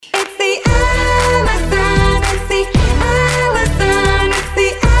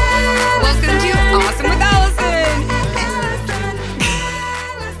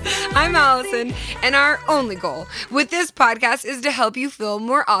fun, and our only goal with this podcast is to help you feel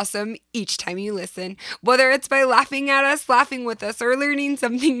more awesome each time you listen. Whether it's by laughing at us, laughing with us, or learning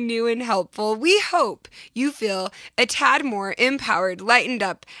something new and helpful, we hope you feel a tad more empowered, lightened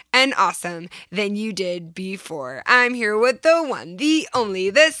up, and awesome than you did before. I'm here with the one, the only,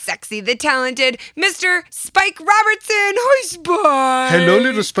 the sexy, the talented, Mr. Spike Robertson. Hi, Spike! Hello,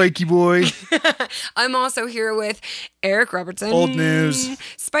 little Spikey boy. I'm also here with Eric Robertson. Old news.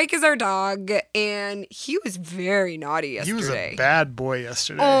 Spike is our dog, and he was very naughty yesterday. He was a bad boy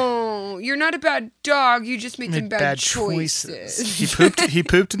yesterday. Oh, you're not a bad dog. You just made some bad choices. He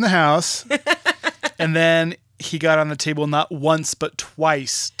pooped in the house, and then he got on the table not once but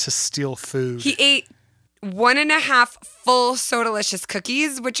twice to steal food. He ate 1.5 full Sodalicious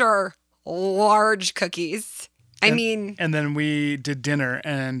cookies, which are large cookies. And then we did dinner,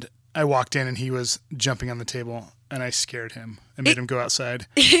 and I walked in, and he was jumping on the table, and I scared him. I made him go outside.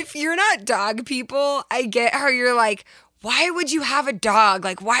 If you're not dog people, I get how you're like, why would you have a dog?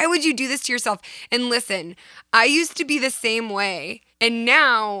 Like, why would you do this to yourself? And listen, I used to be the same way, and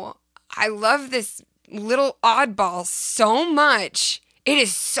now I love this little oddball so much. It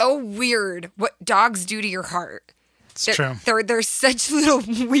is so weird what dogs do to your heart. It's true. They're such little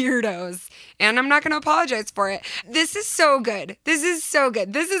weirdos, and I'm not going to apologize for it. This is so good. This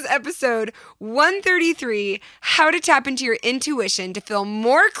is episode 133, How to Tap into Your Intuition to Feel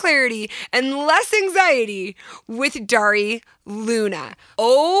More Clarity and Less Anxiety with Dari Luna.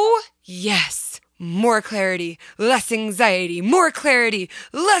 Oh, yes. More clarity, less anxiety, more clarity,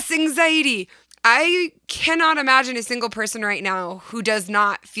 less anxiety. I cannot imagine a single person right now who does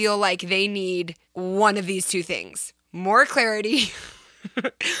not feel like they need one of these two things. More clarity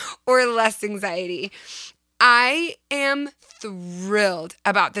or less anxiety. I am thrilled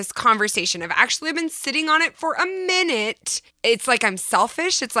about this conversation. I've actually been sitting on it for a minute. It's like I'm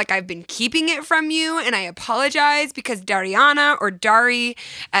selfish. It's like I've been keeping it from you, and I apologize because Dariana, or Dari,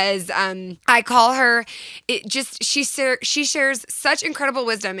 as I call her, she shares such incredible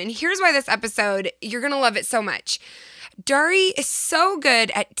wisdom. And here's why this episode, you're going to love it so much. Dari is so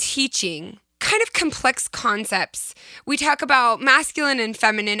good at teaching kind of complex concepts. We talk about masculine and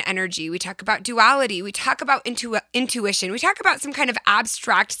feminine energy. We talk about duality. We talk about intuition. We talk about some kind of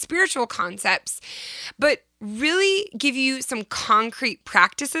abstract spiritual concepts, but really give you some concrete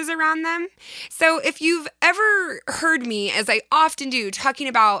practices around them. So if you've ever heard me, as I often do, talking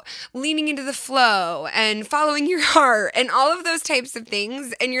about leaning into the flow and following your heart and all of those types of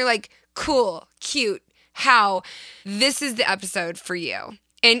things, and you're like, cool, cute, how, this is the episode for you.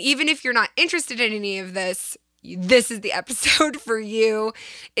 And even if you're not interested in any of this is the episode for you.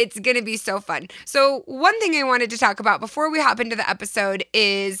 It's going to be so fun. So one thing I wanted to talk about before we hop into the episode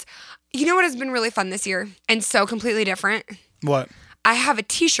is, you know what has been really fun this year and so completely different? What? I have a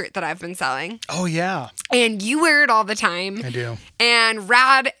t-shirt that I've been selling. Oh, yeah. And you wear it all the time. I do. And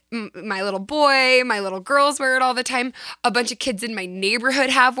Rad, my little boy, my little girls wear it all the time. A bunch of kids in my neighborhood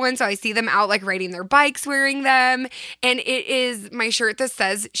have one, so I see them out like riding their bikes wearing them. And it is my shirt that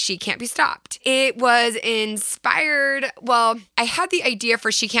says, She Can't Be Stopped. It was inspired, well, I had the idea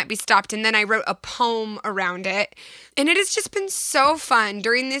for She Can't Be Stopped, and then I wrote a poem around it. And it has just been so fun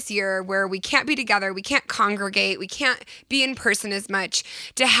during this year where we can't be together, we can't congregate, we can't be in person as much,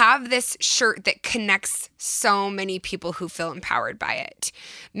 to have this shirt that connects so many people who feel empowered by it.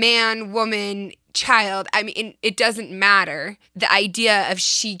 Man, woman, child, I mean, it doesn't matter. The idea of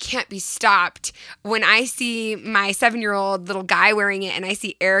she can't be stopped. When I see my 7-year-old little guy wearing it and I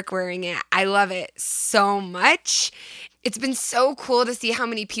see Eric wearing it, I love it so much. It's been so cool to see how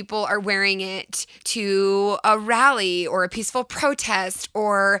many people are wearing it to a rally or a peaceful protest,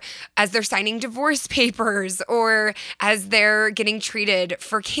 or as they're signing divorce papers, or as they're getting treated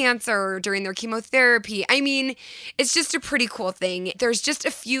for cancer during their chemotherapy. I mean, it's just a pretty cool thing. There's just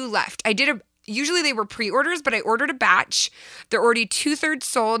a few left. Usually they were pre-orders, but I ordered a batch. They're already 2/3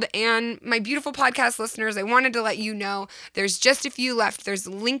 sold. And my beautiful podcast listeners, I wanted to let you know there's just a few left. There's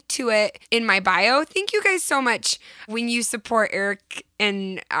a link to it in my bio. Thank you guys so much when you support Eric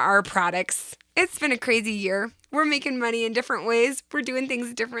and our products. It's been a crazy year. We're making money in different ways. We're doing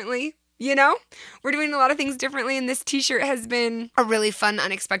things differently. You know, we're doing a lot of things differently, and this t-shirt has been a really fun,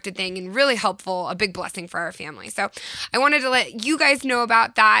 unexpected thing and really helpful, a big blessing for our family. So I wanted to let you guys know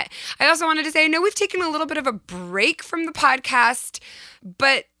about that. I also wanted to say, I know we've taken a little bit of a break from the podcast,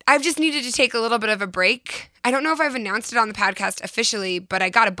 but I've just needed to take a little bit of a break. I don't know if I've announced it on the podcast officially, but I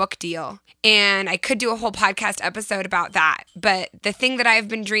got a book deal, and I could do a whole podcast episode about that. But the thing that I've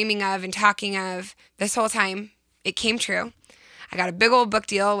been dreaming of and talking of this whole time, it came true. I got a big old book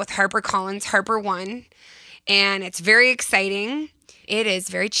deal with HarperCollins, Harper One, and it's very exciting. It is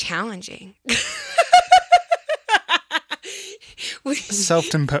very challenging.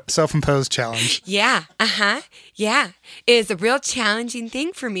 Self-imposed challenge. Yeah. Yeah. It is a real challenging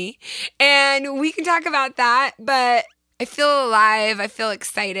thing for me. And we can talk about that, but I feel alive. I feel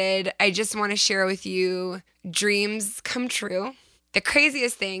excited. I just want to share with you dreams come true. The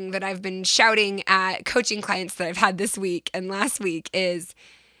craziest thing that I've been shouting at coaching clients that I've had this week and last week is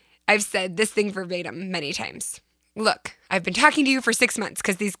I've said this thing verbatim many times. Look, I've been talking to you for 6 months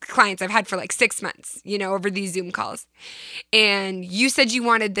because these clients I've had for like 6 months, over these Zoom calls. And you said you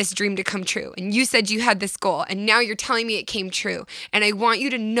wanted this dream to come true. And you said you had this goal. And now you're telling me it came true. And I want you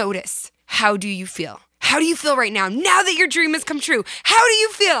to notice, how do you feel? How do you feel right now? Now that your dream has come true, how do you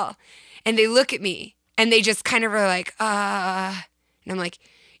feel? And they look at me and they just kind of are like, And I'm like,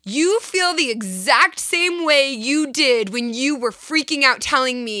 you feel the exact same way you did when you were freaking out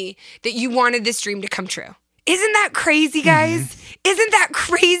telling me that you wanted this dream to come true. Isn't that crazy, guys? Mm-hmm. Isn't that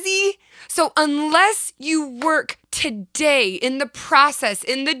crazy? So unless you work today in the process,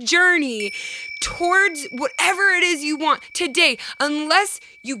 in the journey towards whatever it is you want today, unless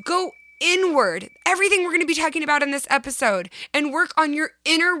you go inward, everything we're going to be talking about in this episode, and work on your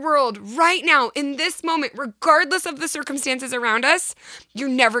inner world right now in this moment, regardless of the circumstances around us, you're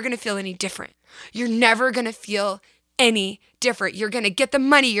never going to feel any different. You're never going to feel any different. You're going to get the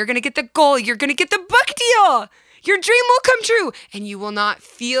money. You're going to get the goal. You're going to get the book deal. Your dream will come true and you will not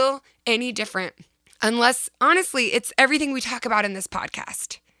feel any different unless, honestly, it's everything we talk about in this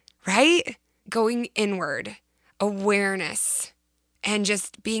podcast, right? Going inward, awareness, and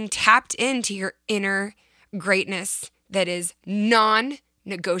just being tapped into your inner greatness that is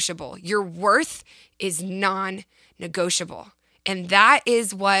non-negotiable. Your worth is non-negotiable. And that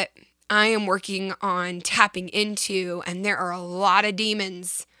is what I am working on tapping into. And there are a lot of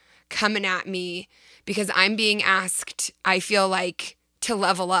demons coming at me because I'm being asked, I feel like, to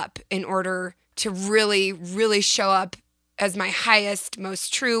level up in order to really, really show up as my highest,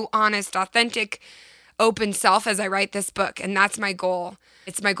 most true, honest, authentic, open self as I write this book. And that's my goal.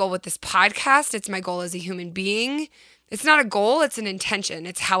 It's my goal with this podcast. It's my goal as a human being. It's not a goal, it's an intention.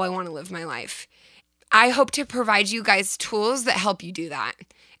 It's how I want to live my life. I hope to provide you guys tools that help you do that.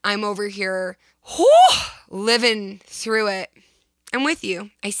 I'm over here living through it. I'm with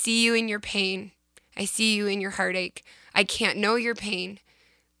you. I see you in your pain. I see you in your heartache. I can't know your pain,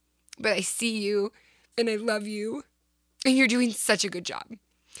 but I see you and I love you. And you're doing such a good job.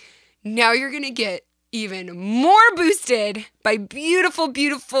 Now you're going to get even more boosted by beautiful,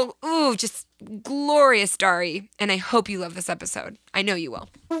 beautiful, just glorious Dari. And I hope you love this episode. I know you will.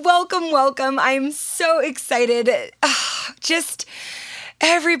 Welcome, welcome. I'm so excited. Just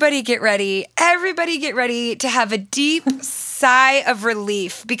everybody get ready. Everybody get ready to have a deep sigh of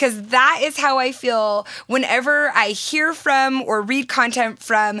relief, because that is how I feel whenever I hear from or read content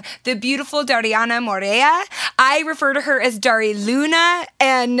from the beautiful Dariana Morea. I refer to her as Dari Luna.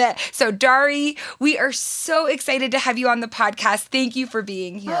 And so Dari, we are so excited to have you on the podcast. Thank you for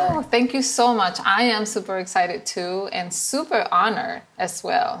being here. Oh, thank you so much. I am super excited too, and super honored as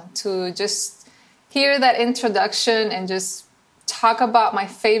well to just hear that introduction and just talk about my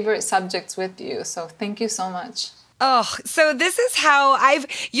favorite subjects with you. So thank you so much. Oh, so this is how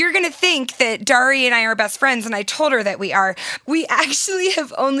you're going to think that Dari and I are best friends, and I told her that we are. We actually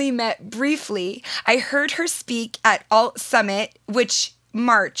have only met briefly. I heard her speak at Alt Summit, which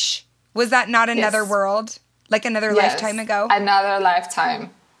March. Was that not another world? Like another lifetime ago? Another lifetime.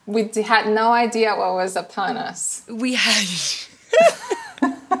 We had no idea what was upon us. We had...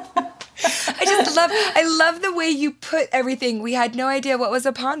 I love the way you put everything. We had no idea what was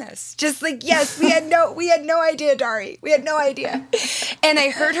upon us. Just like, yes, we had no idea, Dari. We had no idea. And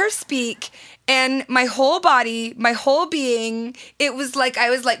I heard her speak, and my whole body, my whole being, it was like I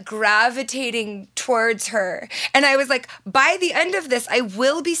was like gravitating towards her. And I was like, by the end of this, I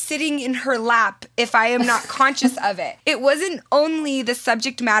will be sitting in her lap if I am not conscious of it. It wasn't only the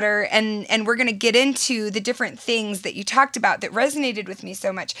subject matter, and we're going to get into the different things that you talked about that resonated with me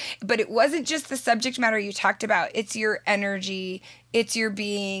so much, but it wasn't just the subject matter you talked about. It's your energy. It's your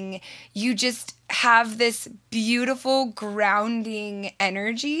being. You just have this beautiful grounding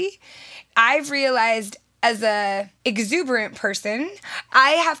energy. I've realized as a exuberant person,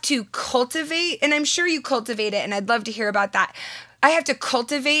 I have to cultivate, and I'm sure you cultivate it, and I'd love to hear about that. I have to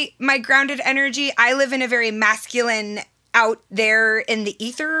cultivate my grounded energy. I live in a very masculine, out there in the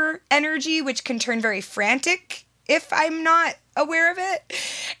ether energy, which can turn very frantic if I'm not aware of it.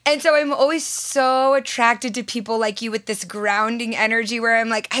 And so I'm always so attracted to people like you with this grounding energy where I'm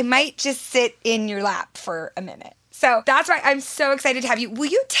like, I might just sit in your lap for a minute. So that's why I'm so excited to have you. Will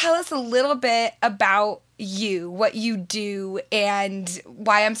you tell us a little bit about you, what you do, and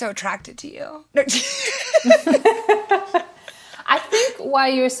why I'm so attracted to you. I think why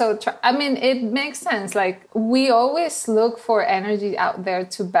you're so, I mean, it makes sense. Like, we always look for energy out there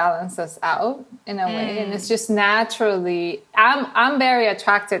to balance us out in a way. And it's just naturally, I'm very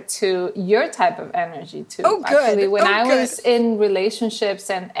attracted to your type of energy too. Oh, good. Actually, when I good. was in relationships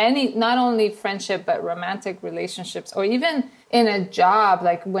and not only friendship, but romantic relationships, or even in a job,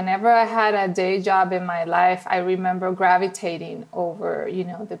 like whenever I had a day job in my life, I remember gravitating over,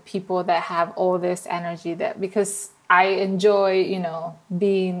 the people that have all this energy, that because I enjoy,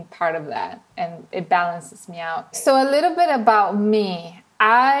 being part of that, and it balances me out. So a little bit about me.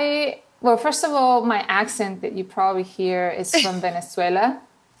 Well, first of all, my accent that you probably hear is from Venezuela.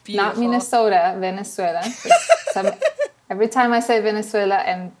 Not Minnesota, Venezuela. Every time I say Venezuela,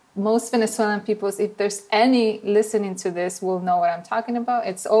 and most Venezuelan people, if there's any listening to this, will know what I'm talking about.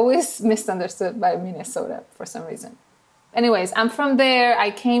 It's always misunderstood by Minnesota for some reason. Anyways, I'm from there.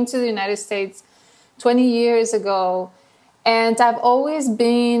 I came to the United States 20 years ago, and I've always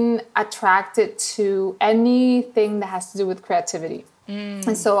been attracted to anything that has to do with creativity.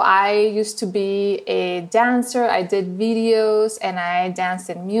 And so I used to be a dancer. I did videos, and I danced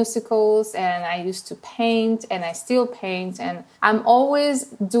in musicals, and I used to paint, and I still paint, and I'm always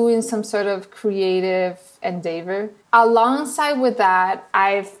doing some sort of creative endeavor. Alongside with that,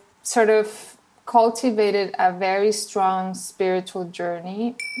 I've sort of cultivated a very strong spiritual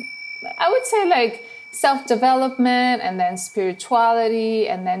journey. I would say like self-development, and then spirituality,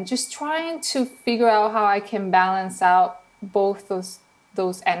 and then just trying to figure out how I can balance out both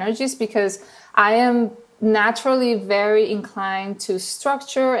those energies, because I am naturally very inclined to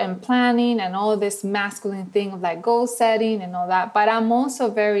structure and planning and all this masculine thing of like goal setting and all that. But I'm also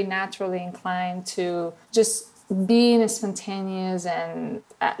very naturally inclined to just being spontaneous and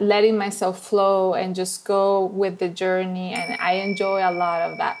letting myself flow and just go with the journey. And I enjoy a lot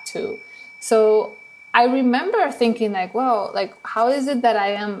of that too. So I remember thinking like, well, like, how is it that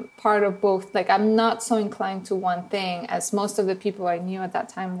I am part of both? Like, I'm not so inclined to one thing as most of the people I knew at that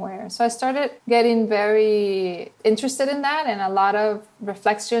time were. So I started getting very interested in that, and a lot of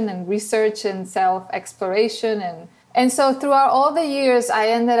reflection and research and self-exploration. And so throughout all the years, I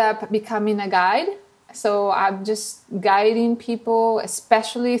ended up becoming a guide. So I'm just guiding people,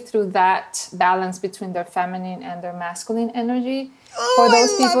 especially through that balance between their feminine and their masculine energy. For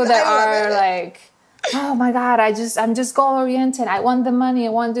those people that are like, oh my God, I'm just goal oriented. I want the money.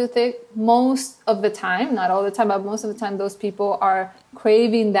 I want to do things. Most of the time, not all the time, but most of the time, those people are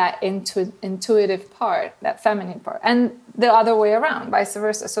craving that intuitive part, that feminine part, and the other way around, vice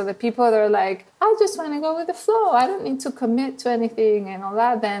versa. So the people that are like, I just want to go with the flow. I don't need to commit to anything and all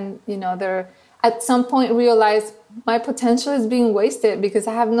that. Then, they're at some point realize my potential is being wasted because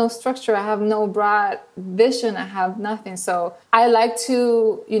I have no structure. I have no broad vision. I have nothing. So I like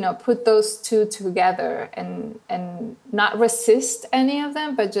to, put those two together and not resist any of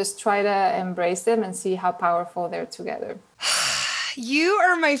them, but just try to embrace them and see how powerful they're together. You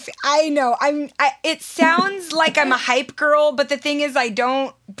are I know. It sounds like I'm a hype girl, but the thing is, I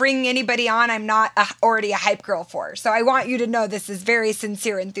don't bring anybody on I'm not already a hype girl for. So I want you to know this is very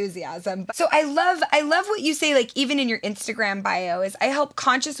sincere enthusiasm. So I love what you say, like even in your Instagram bio, is I help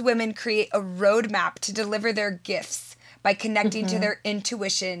conscious women create a roadmap to deliver their gifts by connecting to their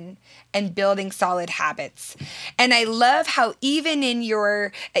intuition and building solid habits. And I love how even in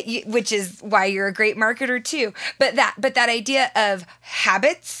your, which is why you're a great marketer too, but that idea of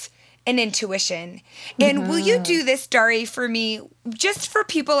habits and intuition. And will you do this, Dari, for me, just for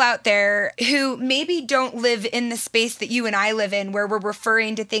people out there who maybe don't live in the space that you and I live in, where we're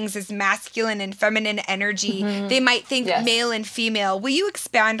referring to things as masculine and feminine energy. They might think male and female. Will you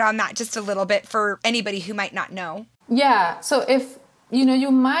expand on that just a little bit for anybody who might not know? Yeah. So if, you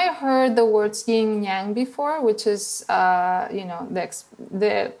might have heard the words yin yang before, which is,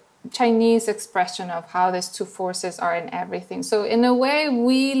 the Chinese expression of how these two forces are in everything. So in a way,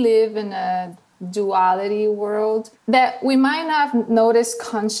 we live in a duality world that we might not notice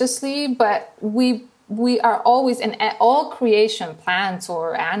consciously, but we are always in all creation, plants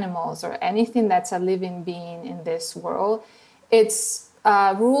or animals or anything that's a living being in this world. It's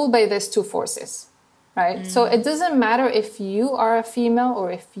ruled by these two forces. Right? So it doesn't matter if you are a female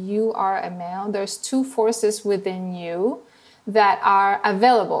or if you are a male. There's two forces within you that are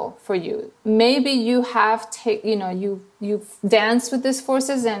available for you. Maybe you have you've danced with these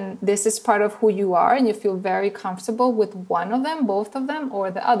forces and this is part of who you are and you feel very comfortable with one of them, both of them,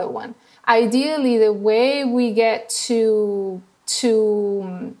 or the other one. Ideally, the way we get to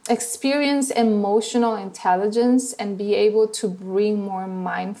to experience emotional intelligence and be able to bring more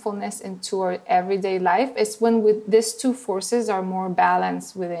mindfulness into our everyday life is when these two forces are more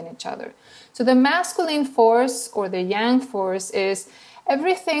balanced within each other. So the masculine force or the yang force is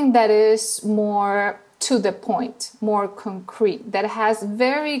everything that is more to the point, more concrete, that has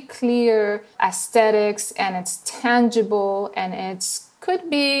very clear aesthetics and it's tangible and it's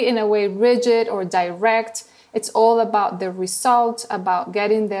could be in a way rigid or direct. It's all about the result, about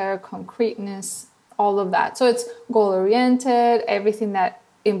getting there, concreteness, all of that. So it's goal-oriented, everything that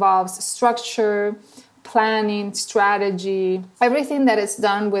involves structure, planning, strategy, everything that is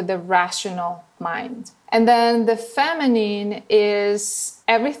done with the rational mind. And then the feminine is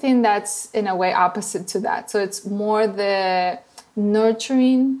everything that's in a way opposite to that. So it's more the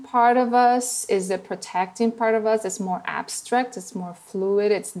nurturing part of us, is the protecting part of us. It's more abstract, it's more fluid,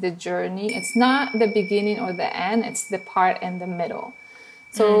 it's the journey. It's not the beginning or the end, it's the part in the middle.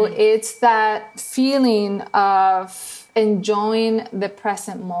 So it's that feeling of enjoying the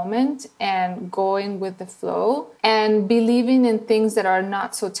present moment and going with the flow and believing in things that are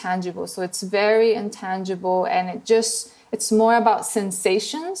not so tangible. So it's very intangible and it's more about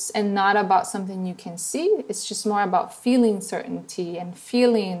sensations and not about something you can see. It's just more about feeling certainty and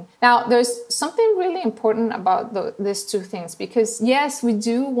feeling. Now, there's something really important about these two things because, yes, we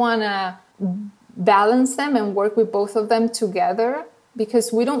do want to balance them and work with both of them together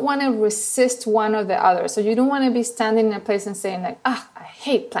because we don't want to resist one or the other. So you don't want to be standing in a place and saying like, I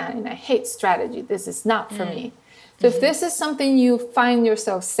hate planning, I hate strategy. This is not for me. So if this is something you find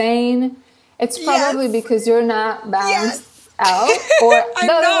yourself saying, it's probably because you're not balanced out or the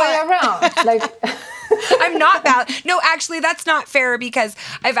other way around. Like I'm not balanced. No, actually, that's not fair because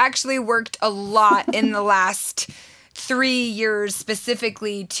I've actually worked a lot in the last 3 years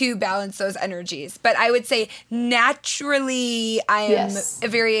specifically to balance those energies. But I would say naturally I am a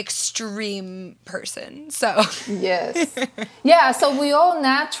very extreme person. So yes. Yeah, so we all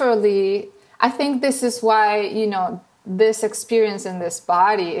naturally, I think this is why, this experience in this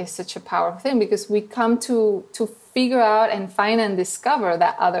body is such a powerful thing because we come to figure out and find and discover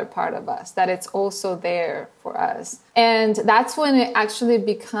that other part of us, that it's also there for us. And that's when it actually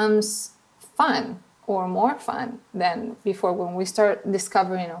becomes fun or more fun than before when we start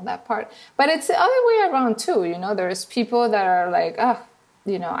discovering all that part. But it's the other way around too. There's people that are like,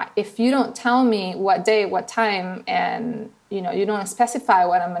 if you don't tell me what day, what time, and you don't specify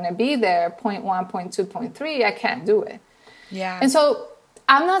what I'm going to be there, point 1, point 2, point 3, I can't do it. Yeah. And so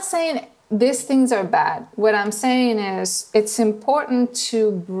I'm not saying these things are bad. What I'm saying is it's important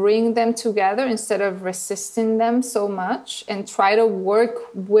to bring them together instead of resisting them so much and try to work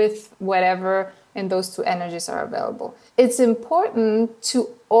with whatever and those two energies are available. It's important to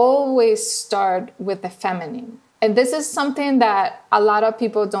always start with the feminine. And this is something that a lot of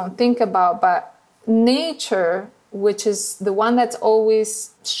people don't think about, but nature, which is the one that's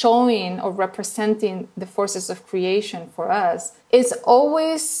always showing or representing the forces of creation for us, is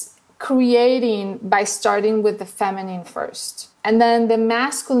always creating by starting with the feminine first. And then the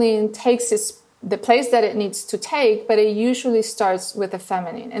masculine takes the place that it needs to take, but it usually starts with the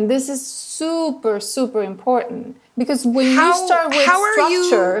feminine. And this is super, super important because when you start with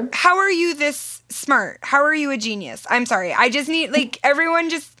structure... How are you this smart? How are you a genius? I'm sorry. I just need, everyone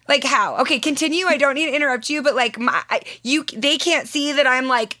just, how? Okay, continue. I don't need to interrupt you, but, they can't see that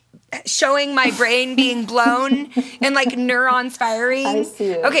I'm, showing my brain being blown and, neurons firing. I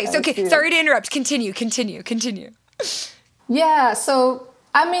see it. Okay, sorry to interrupt. Continue. Yeah, so,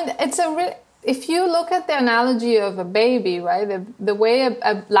 it's if you look at the analogy of a baby, right, the way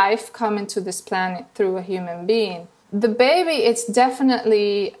a life comes into this planet through a human being, the baby, it's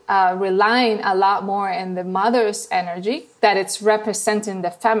definitely relying a lot more in the mother's energy, that it's representing the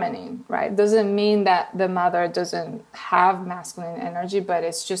feminine, right? Doesn't mean that the mother doesn't have masculine energy, but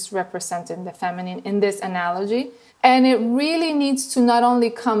it's just representing the feminine in this analogy. And it really needs to not only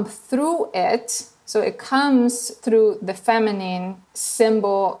come through it, so it comes through the feminine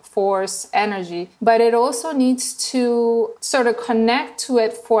symbol, force, energy, but it also needs to sort of connect to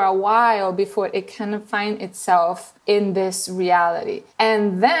it for a while before it can find itself in this reality.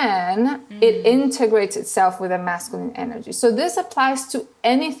 And then it integrates itself with a masculine energy. So this applies to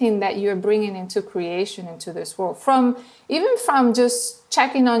anything that you're bringing into creation, into this world, even from just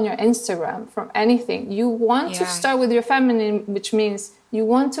checking on your Instagram, from anything. You want to start with your feminine, which means you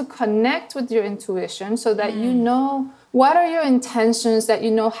want to connect with your intuition so that you know what are your intentions, that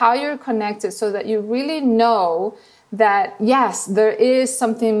you know how you're connected, so that you really know that, yes, there is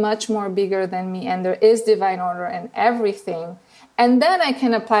something much more bigger than me and there is divine order and everything. And then I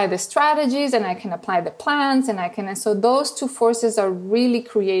can apply the strategies and I can apply the plans and so those two forces are really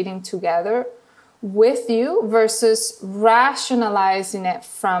creating together with you versus rationalizing it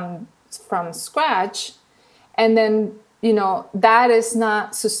from scratch. And then, that is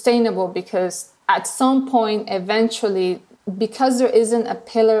not sustainable because at some point, eventually, because there isn't a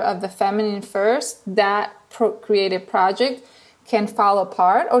pillar of the feminine first, that creative project can fall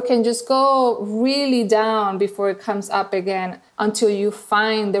apart or can just go really down before it comes up again until you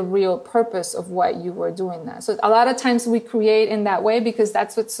find the real purpose of what you were doing that. So a lot of times we create in that way because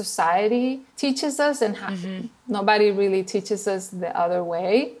that's what society teaches us and nobody really teaches us the other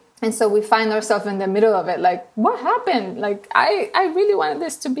way. And so we find ourselves in the middle of it, like, what happened? Like, I really wanted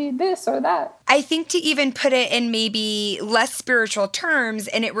this to be this or that. I think to even put it in maybe less spiritual terms,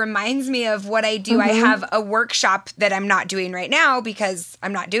 and it reminds me of what I do. I have a workshop that I'm not doing right now because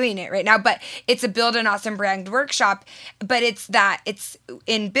I'm not doing it right now, but it's a Build an Awesome Brand workshop. But it's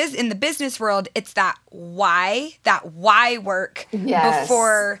in the business world, it's that why work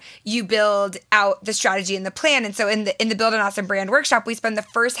before you build out the strategy and the plan. And so in the Build an Awesome Brand workshop, we spend the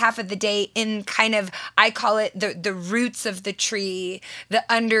first half of the day in kind of, I call it the roots of the tree, the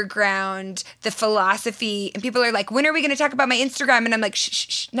underground, the philosophy. And people are like, when are we going to talk about my Instagram? And I'm like,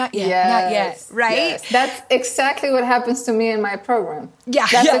 shh, not yet. Right? Yes. That's exactly what happens to me in my program. Yeah.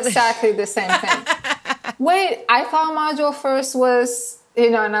 That's exactly the same thing. Wait, I thought module first was,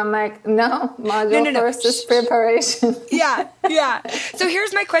 and I'm like, no, module first is preparation. Yeah. So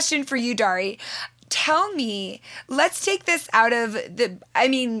here's my question for you, Dari. Tell me, let's take this out of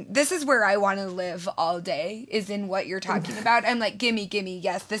this is where I want to live all day, is in what you're talking about. I'm like, gimme,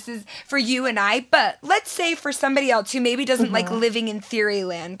 yes, this is for you and I, but let's say for somebody else who maybe doesn't like living in theory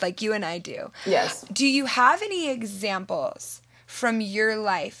land like you and I do. Yes. Do you have any examples from your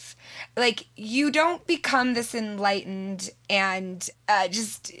life? Like, you don't become this enlightened and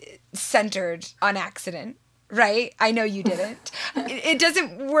just centered on accident. Right? I know you didn't. It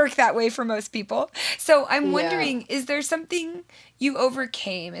doesn't work that way for most people. So I'm wondering, is there something you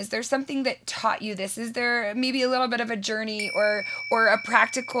overcame? Is there something that taught you this? Is there maybe a little bit of a journey or a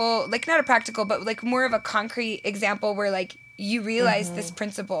practical, like not a practical, but like more of a concrete example where like you realized this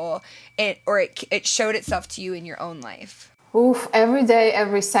principle it showed itself to you in your own life? Oof, every day,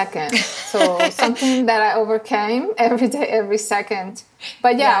 every second. So something that I overcame every day, every second.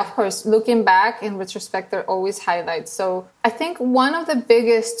 But of course, looking back in retrospect, there are always highlights. So I think one of the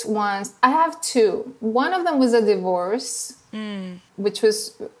biggest ones, I have two. One of them was a divorce, which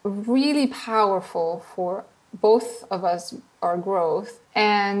was really powerful for both of us, our growth.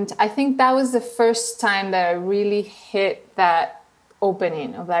 And I think that was the first time that I really hit that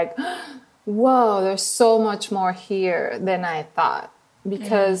opening of like, whoa, there's so much more here than I thought.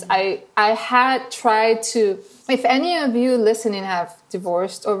 Because I had tried to, if any of you listening have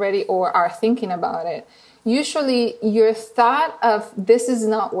divorced already or are thinking about it, usually your thought of this is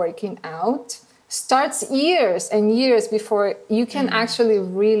not working out starts years and years before you can actually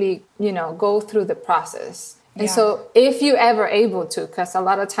really, go through the process. And so if you ever able to, because a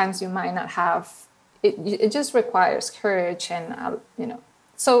lot of times you might not have, it just requires courage and,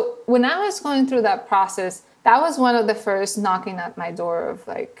 So when I was going through that process, that was one of the first knocking at my door of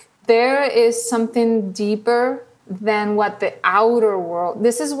like, there is something deeper than what the outer world.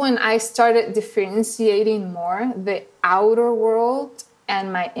 This is when I started differentiating more the outer world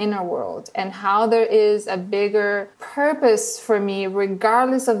and my inner world, and how there is a bigger purpose for me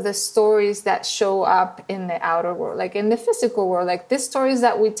regardless of the stories that show up in the outer world, like in the physical world, like the stories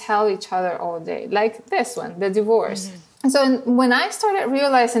that we tell each other all day, like this one, the divorce. And so when I started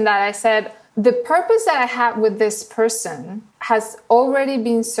realizing that, I said, the purpose that I had with this person has already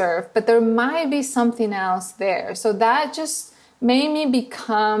been served, but there might be something else there. So that just made me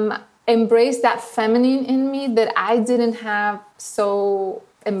embrace that feminine in me that I didn't have so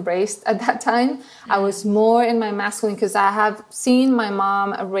embraced at that time. I was more in my masculine because I have seen my mom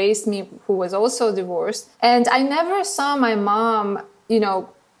raise me, who was also divorced. And I never saw my mom,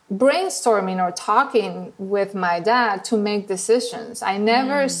 brainstorming or talking with my dad to make decisions. I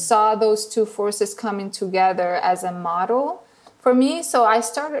never saw those two forces coming together as a model for me. So I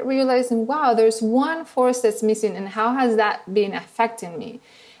started realizing, wow, there's one force that's missing, and how has that been affecting me?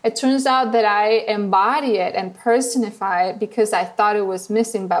 It turns out that I embody it and personify it because I thought it was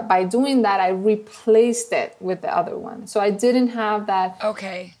missing, but by doing that, I replaced it with the other one. So I didn't have that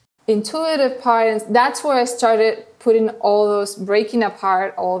intuitive part, and that's where I started putting all those, breaking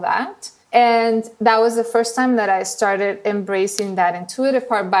apart all that. And that was the first time that I started embracing that intuitive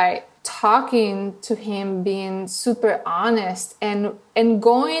part by talking to him, being super honest and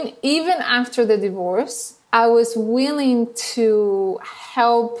going, even after the divorce, I was willing to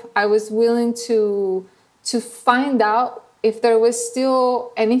help. I was willing to find out if there was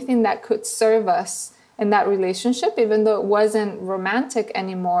still anything that could serve us in that relationship, even though it wasn't romantic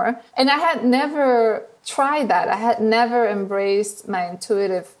anymore. And I had never tried that. I had never embraced my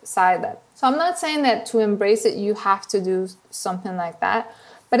intuitive side. So I'm not saying that to embrace it, you have to do something like that,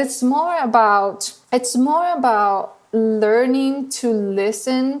 but it's more about learning to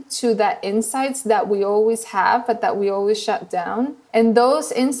listen to that insights that we always have, but that we always shut down. And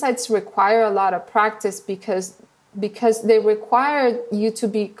those insights require a lot of practice because they require you to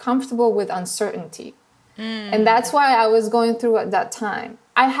be comfortable with uncertainty. And that's why I was going through at that time.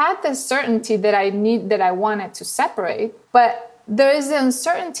 I had this certainty that I wanted to separate, but there is the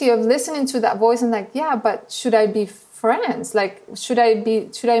uncertainty of listening to that voice and like, yeah, but should I be friends? Like, should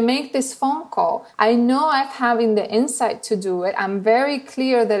I make this phone call? I know I'm having the insight to do it. I'm very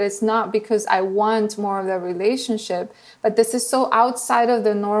clear that it's not because I want more of the relationship, but this is so outside of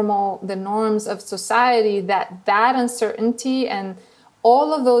the norms of society that uncertainty and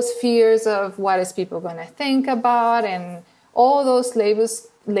all of those fears of what is people going to think about and all those labels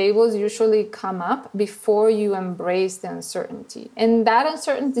usually come up before you embrace the uncertainty. And that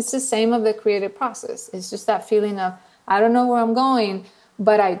uncertainty is the same of the creative process. It's just that feeling of, I don't know where I'm going,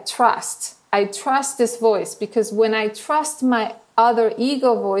 but I trust this voice, because when I trust my other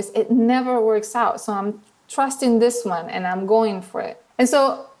ego voice, it never works out. So I'm trusting this one and I'm going for it. And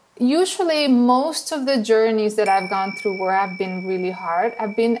so usually most of the journeys that I've gone through where I've been really hard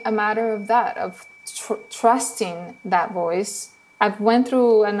have been a matter of that, of trusting that voice. I've went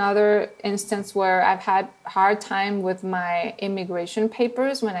through another instance where I've had a hard time with my immigration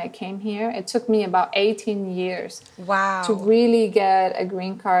papers when I came here. It took me about 18 years to really get a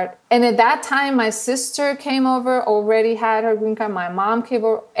green card. And at that time, my sister came over, already had her green card. My mom came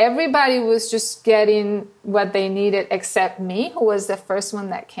over. Everybody was just getting what they needed except me, who was the first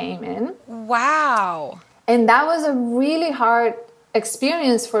one that came in. Wow. And that was a really hard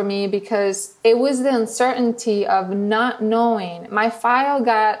experience for me because it was the uncertainty of not knowing. My file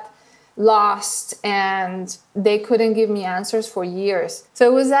got lost and they couldn't give me answers for years. So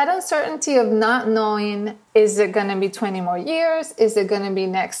it was that uncertainty of not knowing, is it going to be 20 more years? Is it going to be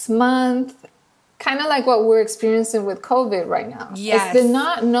next month? Kind of like what we're experiencing with COVID right now. Yes. It's the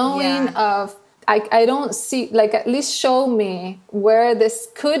not knowing of, I don't see, like, at least show me where this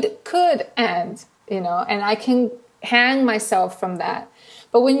could end, and I can hang myself from that.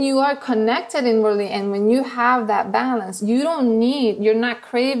 But when you are connected inwardly and when you have that balance, you're not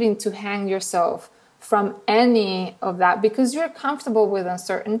craving to hang yourself from any of that because you're comfortable with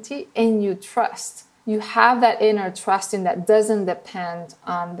uncertainty and you trust. You have that inner trusting that doesn't depend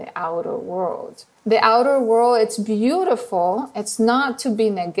on the outer world. The outer world, it's beautiful. It's not to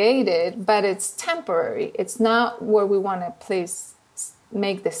be negated, but it's temporary. It's not where we want to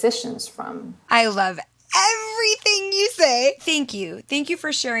make decisions from. I love everything you say. Thank you. Thank you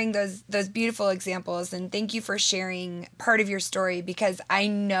for sharing those beautiful examples, and thank you for sharing part of your story, because I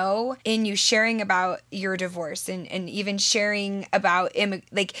know in you sharing about your divorce and even sharing about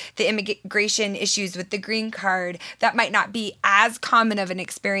the immigration issues with the green card, that might not be as common of an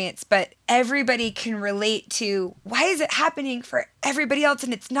experience, but everybody can relate to, why is it happening for everybody else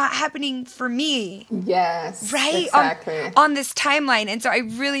and it's not happening for me? Yes, right? Exactly. On this timeline. And so I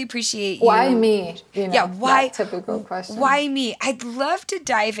really appreciate you. Why me? Why? That typical question. Why me? I'd love to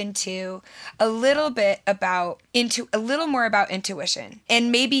dive into a little more about intuition.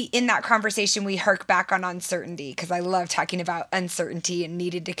 And maybe in that conversation, we hark back on uncertainty, because I love talking about uncertainty and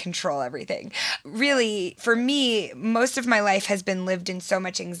needed to control everything. Really, for me, most of my life has been lived in so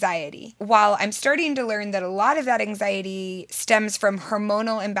much anxiety. While I'm starting to learn that a lot of that anxiety stems from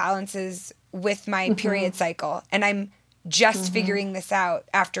hormonal imbalances with my period cycle. And I'm just figuring this out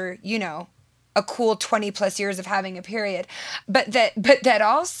after, a cool 20 plus years of having a period. But that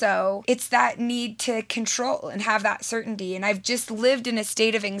also, it's that need to control and have that certainty. And I've just lived in a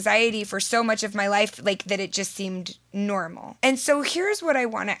state of anxiety for so much of my life, like that it just seemed normal. And so here's what I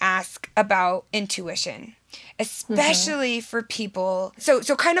want to ask about intuition, especially for people. So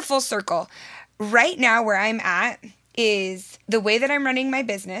kind of full circle. Right now where I'm at is the way that I'm running my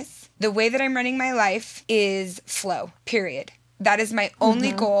business, the way that I'm running my life is flow, period. That is my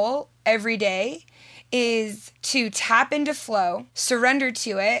only goal every day, is to tap into flow, surrender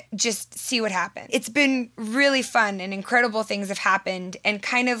to it, just see what happens. It's been really fun and incredible things have happened. And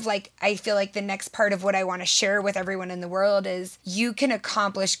kind of like, I feel like the next part of what I want to share with everyone in the world is you can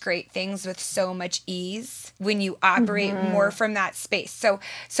accomplish great things with so much ease when you operate more from that space.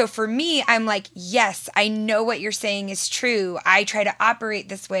 So for me, I'm like, yes, I know what you're saying is true. I try to operate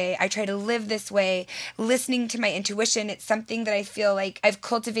this way. I try to live this way. Listening to my intuition, it's something that I feel like I've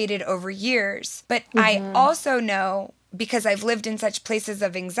cultivated over years. But I also know, because I've lived in such places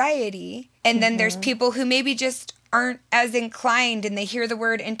of anxiety, and then there's people who maybe just aren't as inclined and they hear the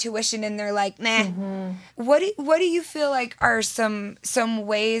word intuition and they're like, nah. What do you feel like are some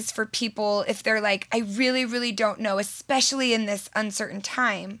ways for people if they're like, I really, really don't know, especially in this uncertain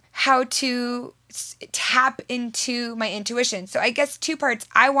time, how to tap into my intuition? So I guess 2 parts.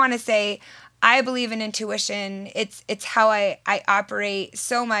 I want to say, I believe in intuition. It's how I operate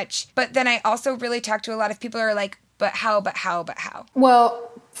so much. But then I also really talk to a lot of people who are like, but how?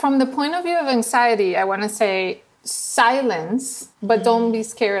 Well, from the point of view of anxiety, I want to say silence, but don't be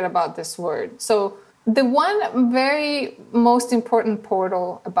scared about this word. So the one very most important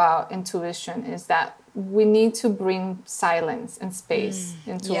portal about intuition is that we need to bring silence and space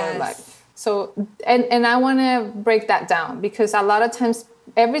into our life. So, and I want to break that down, because a lot of times,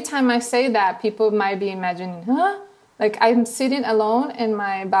 every time I say that, people might be imagining, like I'm sitting alone in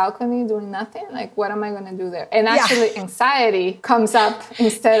my balcony doing nothing. Like, what am I going to do there? And actually anxiety comes up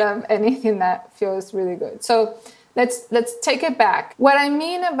instead of anything that feels really good. So let's take it back. What I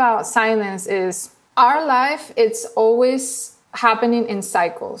mean about silence is our life, it's always happening in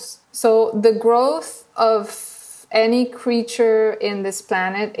cycles. So the growth of any creature in this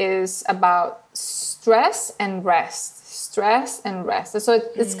planet is about stress and rest. Stress and rest. So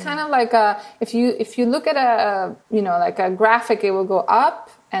it's kind of like if you look at like a graphic, it will go up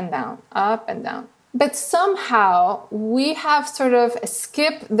and down, up and down. But somehow we have sort of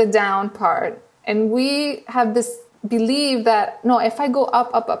skipped the down part, and we have this belief that no, if I go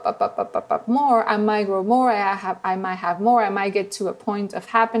up more, I might grow more. I might have more. I might get to a point of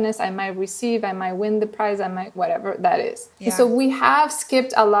happiness. I might receive. I might win the prize. I might whatever that is. Yeah. And so we have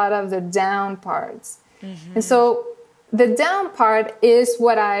skipped a lot of the down parts, and so. The down part is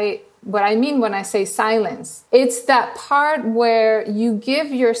what I mean when I say silence. It's that part where you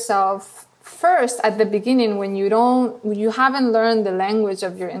give yourself first at the beginning, when you haven't learned the language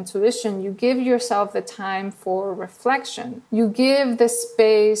of your intuition, you give yourself the time for reflection. You give the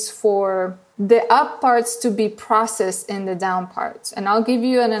space for the up parts to be processed in the down parts. And I'll give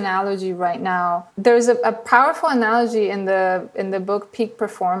you an analogy right now. There's a powerful analogy in the book Peak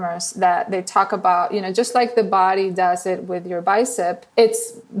Performers that they talk about, just like the body does it with your bicep,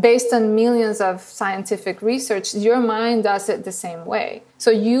 it's based on millions of scientific research. Your mind does it the same way. So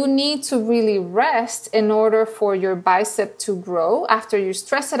you need to really rest in order for your bicep to grow. After you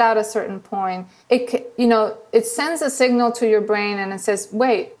stress it out at a certain point, it sends a signal to your brain and it says,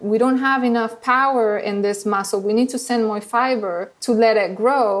 wait, we don't have enough power in this muscle. We need to send more fiber to let it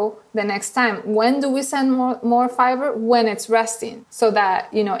grow the next time. When do we send more fiber? When it's resting, so that,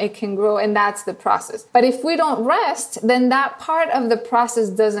 it can grow, and that's the process. But if we don't rest, then that part of the process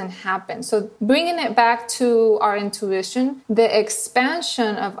doesn't happen. So bringing it back to our intuition, the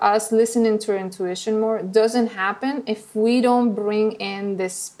expansion of us listening to our intuition more doesn't happen if we don't bring in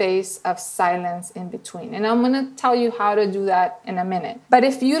this space of silence in between. And I'm going to tell you how to do that in a minute. But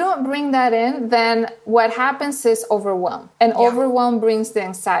if you don't bring that in, then what happens is overwhelm. And overwhelm brings the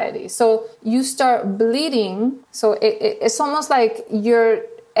anxiety. So you start bleeding. So it's almost like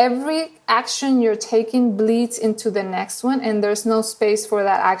every action you're taking bleeds into the next one, and there's no space for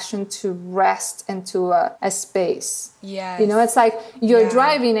that action to rest into a space. Yes. It's like you're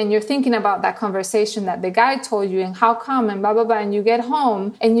driving and you're thinking about that conversation that the guy told you and how come and blah, blah, blah. And you get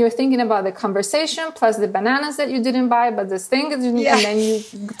home and you're thinking about the conversation plus the bananas that you didn't buy, but this thing, and then you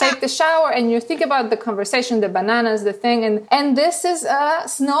take the shower and you think about the conversation, the bananas, the thing. And this is a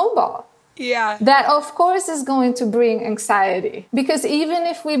snowball. Yeah. That, of course, is going to bring anxiety. Because even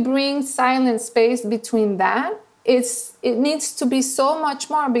if we bring silent space between that, it needs to be so much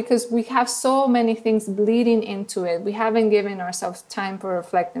more, because we have so many things bleeding into it. We haven't given ourselves time for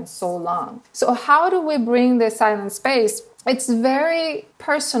reflecting so long. So how do we bring the silent space? It's very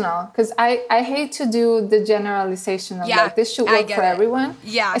personal, because I hate to do the generalization of like this should work for everyone.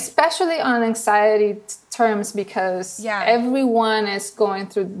 Yeah. Especially on anxiety terms, because everyone is going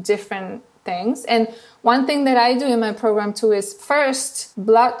through different things. And one thing that I do in my program too is first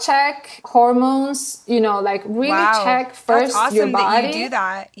blood check, hormones, really check first. That's awesome your body. That you do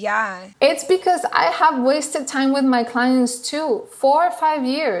that. Yeah. It's because I have wasted time with my clients too, 4 or 5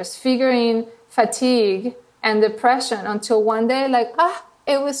 years figuring fatigue and depression until one day, like,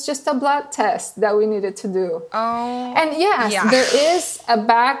 it was just a blood test that we needed to do. Oh. And yes, there is a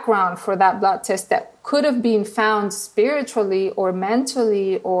background for that blood test that could have been found spiritually or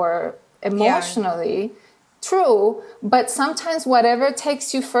mentally or emotionally. True, but sometimes whatever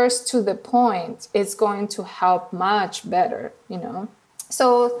takes you first to the point is going to help much better, you know?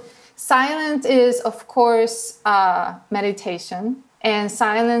 So silence is, of course, meditation. And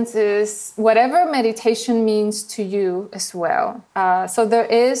silence is whatever meditation means to you as well. So there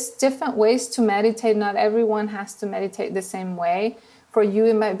is different ways to meditate. Not everyone has to meditate the same way. For you,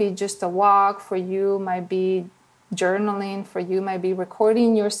 it might be just a walk. For you, it might be journaling. For you, it might be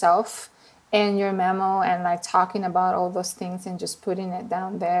recording yourself in your memo and like talking about all those things and just putting it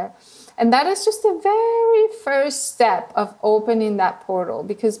down there. And that is just the very first step of opening that portal,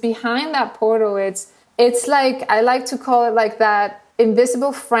 because behind that portal, it's like, I like to call it like that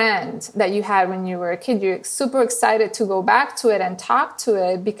invisible friend that you had when you were a kid. You're super excited to go back to it and talk to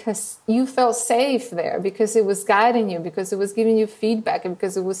it because you felt safe there, because it was guiding you, because it was giving you feedback, and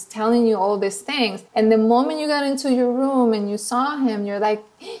because it was telling you all these things. And the moment you got into your room and you saw him, you're like,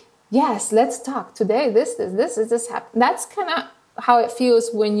 yes, let's talk today. This happened. That's kind of how it feels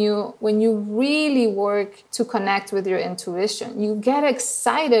when you really work to connect with your intuition. You get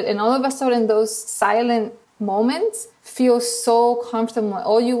excited, and all of a sudden those silent moments feel so comfortable.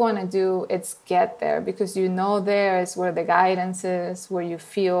 All you want to do is get there, because you know there is where the guidance is, where you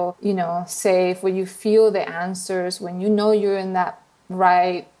feel, you know, safe, where you feel the answers, when you know you're in that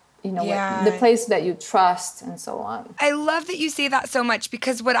right, you know, the place that you trust, and so on. I love that you say that so much,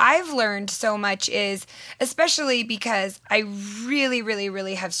 because what I've learned so much is, especially because I really, really,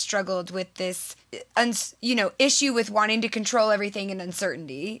 really have struggled with this, issue with wanting to control everything and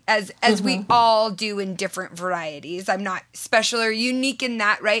uncertainty, as we all do in different varieties. I'm not special or unique in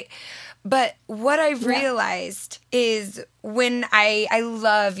that, right? But what I've realized is when I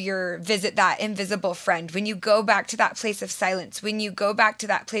love your visit that invisible friend, when you go back to that place of silence, when you go back to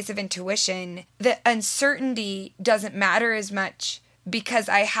that place of intuition, the uncertainty doesn't matter as much, because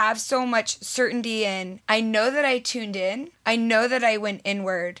I have so much certainty in, I know that I tuned in, I know that I went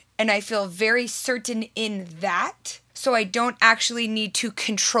inward, and I feel very certain in that, so I don't actually need to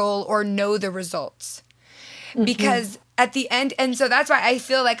control or know the results. Because at the end, and so that's why I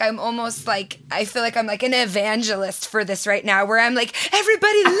feel like I'm almost like, I feel like I'm like an evangelist for this right now, where I'm like,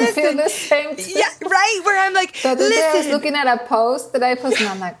 everybody listen. I feel the same too. Yeah, right? Where I'm like, so listen. I was looking at a post that I posted, and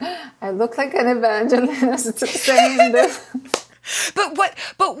I'm like, I look like an evangelist saying this. But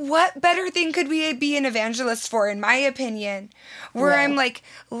what better thing could we be an evangelist for, in my opinion, where I'm like,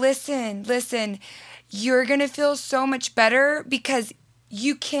 listen, you're going to feel so much better, because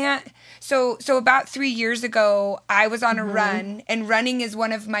you can't. So about 3 years ago, I was on a run, and running is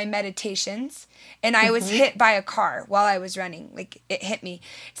one of my meditations. And I was hit by a car while I was running. Like, it hit me.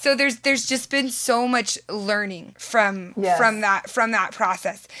 So there's just been so much learning from that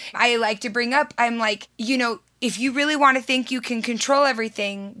process. I like to bring up, I'm like, if you really want to think you can control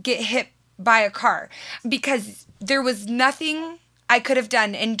everything, get hit by a car, because there was nothing I could have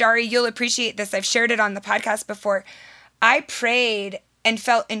done. And Dari, you'll appreciate this. I've shared it on the podcast before. I prayed and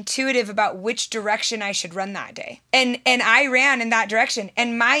felt intuitive about which direction I should run that day. And I ran in that direction.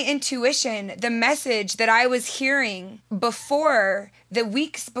 And my intuition, the message that I was hearing before, the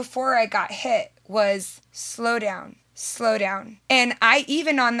weeks before I got hit, was slow down. And I,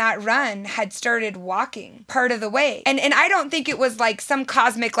 even on that run, had started walking part of the way. And I don't think it was like some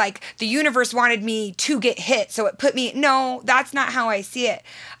cosmic, like the universe wanted me to get hit, so it put me, no, that's not how I see it.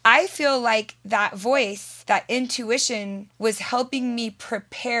 I feel like that voice, that intuition, was helping me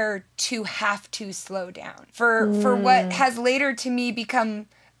prepare to have to slow down for what has later to me become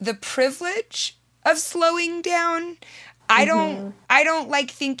the privilege of slowing down. I don't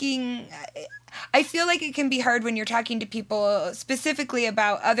like thinking. I feel like it can be hard when you're talking to people specifically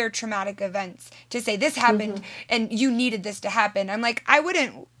about other traumatic events to say this happened and you needed this to happen. I'm like, I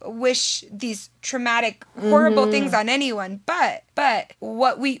wouldn't wish these traumatic, horrible things on anyone, but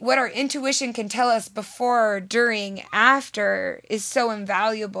what our intuition can tell us before, during, after is so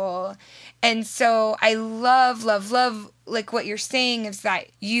invaluable. And so I love like what you're saying is that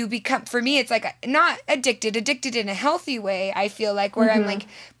you become, for me, it's like not addicted in a healthy way. I feel like where I'm like,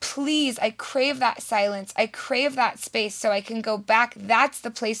 please, I crave that silence. I crave that space so I can go back. That's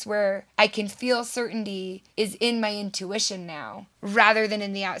the place where I can feel certainty is in my intuition now, rather than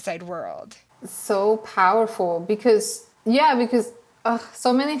in the outside world. So powerful, because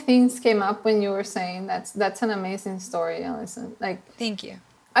so many things came up when you were saying that's an amazing story, Allison. Like, thank you.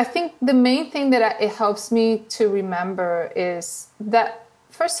 I think the main thing that it helps me to remember is that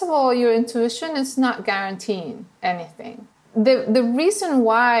First of all, your intuition is not guaranteeing anything. The reason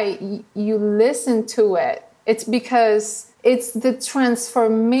why you listen to it, it's because it's the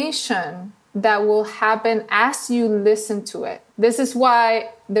transformation that will happen as you listen to it. This is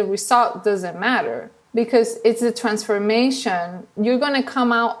why the result doesn't matter, because it's the transformation. You're going to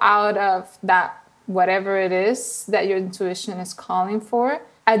come out of that, whatever it is that your intuition is calling for,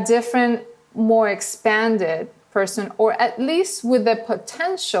 a different, more expanded person, or at least with the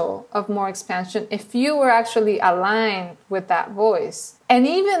potential of more expansion if you were actually aligned with that voice. And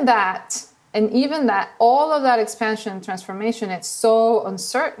even that, all of that expansion and transformation, it's so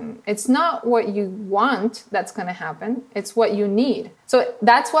uncertain. It's not what you want that's going to happen. It's what you need. So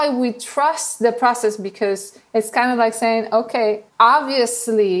that's why we trust the process, because it's kind of like saying, okay,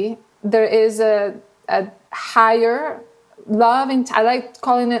 obviously there is a higher love, I like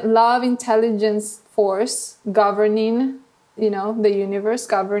calling it love intelligence force governing, the universe,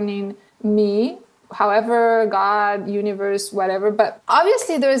 governing me, however, God, universe, whatever. But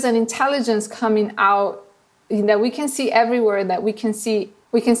obviously there is an intelligence coming out that we can see everywhere, that we can see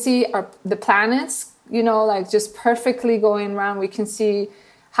the planets, like just perfectly going around. We can see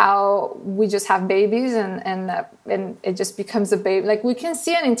how we just have babies and it just becomes a baby. Like we can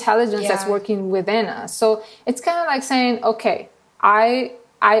see an intelligence that's working within us. So it's kind of like saying, okay, I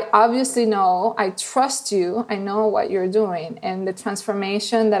obviously know, I trust you, I know what you're doing, and the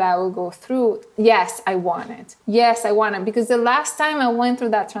transformation that I will go through, yes, I want it. Yes, I want it. Because the last time I went through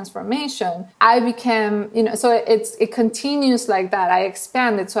that transformation, I became, so it continues like that. I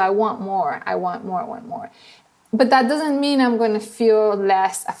expanded, so I want more. I want more. But that doesn't mean I'm going to feel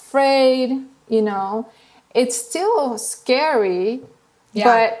less afraid, It's still scary. Yeah.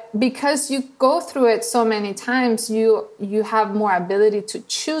 But because you go through it so many times, you have more ability to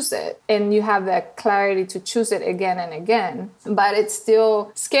choose it, and you have that clarity to choose it again and again. But it's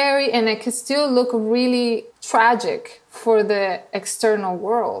still scary, and it can still look really tragic for the external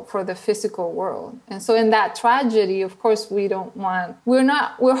world, for the physical world. And so in that tragedy, of course, we're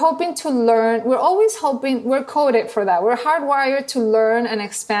hoping to learn. We're always hoping, we're coded for that. We're hardwired to learn and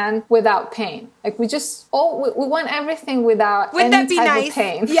expand without pain. Like we want everything without any type of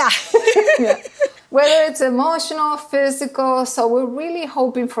pain. Yeah. Yeah. Whether it's emotional, physical. So we're really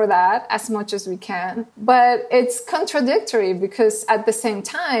hoping for that as much as we can. But it's contradictory, because at the same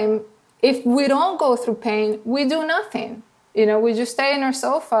time, if we don't go through pain, we do nothing. We just stay in our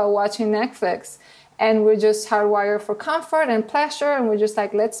sofa watching Netflix, and we're just hardwired for comfort and pleasure. And we're just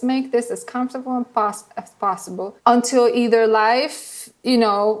like, let's make this as comfortable as possible until either life,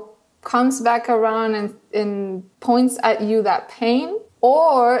 comes back around and points at you that pain,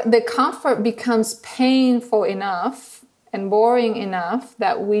 or the comfort becomes painful enough and boring enough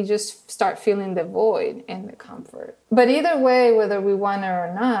that we just start feeling the void in the comfort. But either way, whether we want it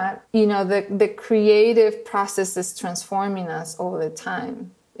or not, the creative process is transforming us all the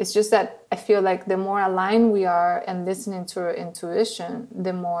time. It's just that I feel like the more aligned we are and listening to our intuition,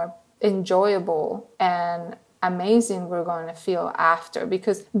 the more enjoyable and amazing we're going to feel after.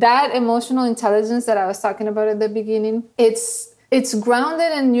 Because that emotional intelligence that I was talking about at the beginning, it's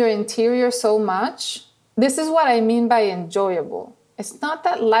grounded in your interior so much. This is what I mean by enjoyable. It's not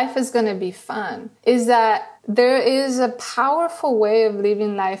that life is going to be fun. It's that there is a powerful way of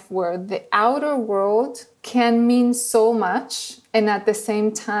living life where the outer world can mean so much, and at the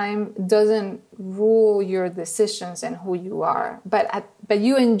same time doesn't rule your decisions and who you are. But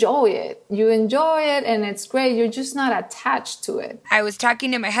you enjoy it. You enjoy it, and it's great. You're just not attached to it. I was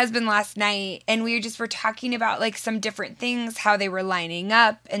talking to my husband last night, and we were talking about like some different things, how they were lining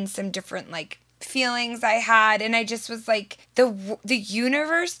up, and some different like feelings I had. And I just was like, the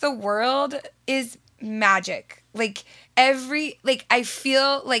universe, the world is magic. I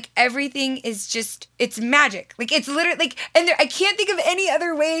feel like everything is just, it's magic. Like it's literally I can't think of any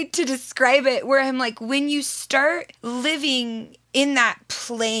other way to describe it, where I'm like, when you start living in that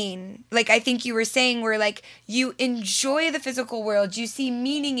plane, like I think you were saying, where like you enjoy the physical world, you see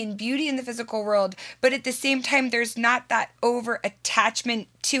meaning and beauty in the physical world, but at the same time, there's not that over attachment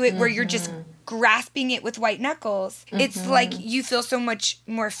to it where you're just grasping it with white kneckles. It's like you feel so much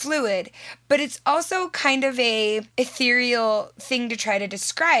more fluid, but it's also kind of a ethereal thing to try to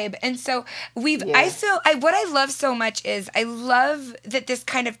describe. And so what I love so much is I love that this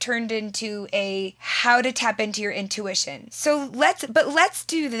kind of turned into a how to tap into your intuition. So let's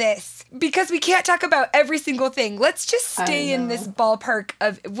do this, because we can't talk about every single thing. Let's just stay in this ballpark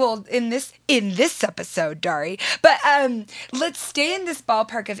of, in this episode, Dari, but let's stay in this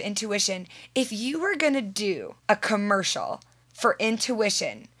ballpark of intuition. If you were going to do a commercial for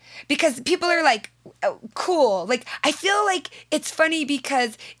intuition. Because people are like, oh, cool. Like, I feel like it's funny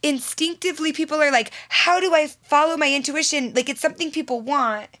because instinctively people are like, how do I follow my intuition? Like, it's something people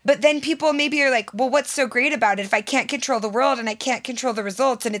want. But then people maybe are like, well, what's so great about it? If I can't control the world and I can't control the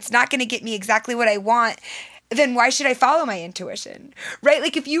results and it's not going to get me exactly what I want, then why should I follow my intuition? Right?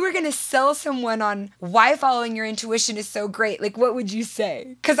 Like, if you were going to sell someone on why following your intuition is so great, like, what would you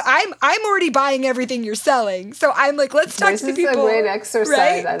say? Because I'm already buying everything you're selling. So I'm like, let's talk to people. This is a great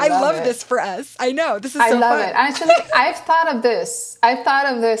exercise. Right? I love it. this for us. I know. This is so fun. I love fun. it. Actually, I've thought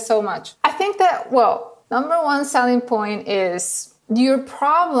of this. So much. I think that, well, number one selling point is your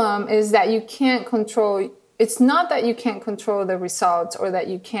problem is that you can't control. It's not that you can't control the results or that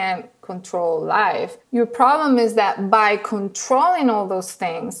you can't control life. Your problem is that by controlling all those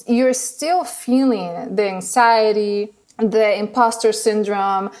things, you're still feeling the anxiety, the imposter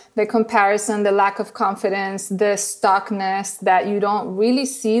syndrome, the comparison, the lack of confidence, the stuckness, that you don't really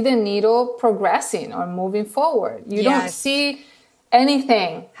see the needle progressing or moving forward. You don't see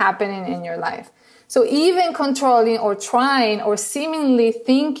anything happening in your life. So even controlling or trying or seemingly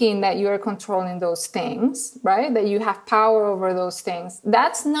thinking that you're controlling those things, right? That you have power over those things,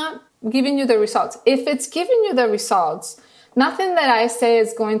 that's not giving you the results. If it's giving you the results, nothing that I say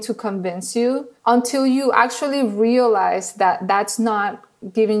is going to convince you until you actually realize that that's not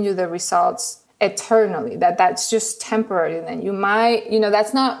giving you the results eternally, that that's just temporary. Then you might,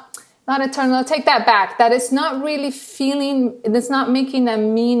 that's not eternal. Take that back. That it's not really feeling, it's not making a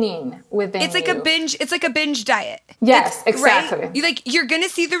meaning within It's like you. it's like a binge diet. Yes, exactly. Right? You're going to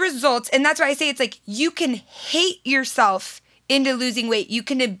see the results. And that's why I say it's like, you can hate yourself into losing weight. You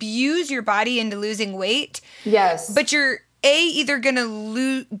can abuse your body into losing weight. Yes. But you're either going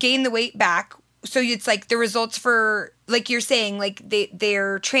to gain the weight back. So it's like the results for, like you're saying, like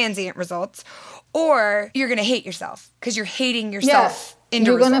they're transient results, or you're going to hate yourself because you're hating yourself. Yes.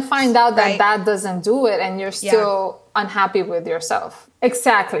 You're going to find out that right? that doesn't do it and you're still unhappy with yourself.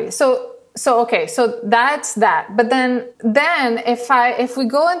 Exactly. So okay, so that's that. But then if we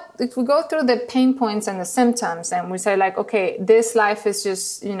go through the pain points and the symptoms and we say like, okay, this life is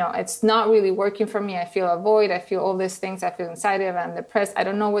just, it's not really working for me. I feel a void. I feel all these things. I feel anxiety. I'm depressed. I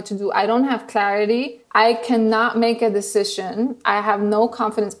don't know what to do. I don't have clarity. I cannot make a decision. I have no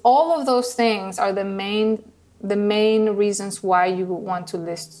confidence. All of those things are the main reasons why you want to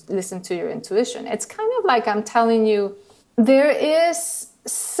listen to your intuition. It's kind of like I'm telling you, there is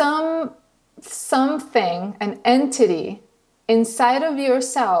something, an entity inside of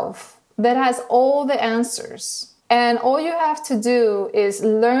yourself that has all the answers. And all you have to do is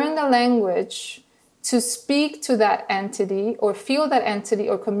learn the language to speak to that entity or feel that entity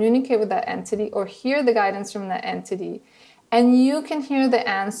or communicate with that entity or hear the guidance from that entity. And you can hear the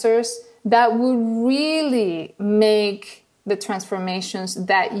answers that would really make the transformations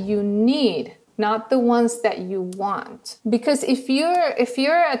that you need, not the ones that you want. Because if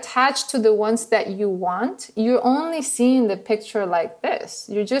you're attached to the ones that you want, you're only seeing the picture like this.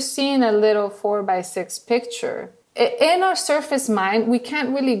 You're just seeing a little 4x6 picture. In our surface mind, we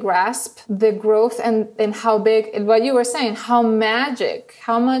can't really grasp the growth and how big, what you were saying, how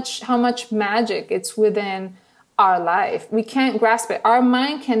much magic it's within our life. We can't grasp it. Our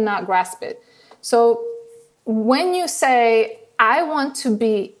mind cannot grasp it. So when you say, I want to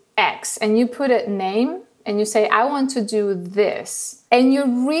be X, and you put a name and you say, I want to do this, and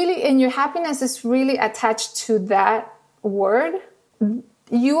your happiness is really attached to that word,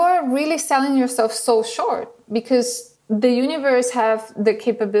 you are really selling yourself so short, because the universe have the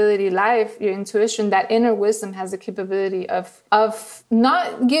capability, life, your intuition, that inner wisdom has the capability of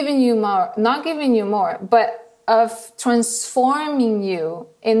not giving you more, but of transforming you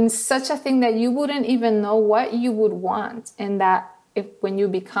in such a thing that you wouldn't even know what you would want in that when you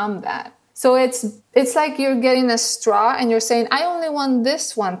become that. So it's like you're getting a straw and you're saying, I only want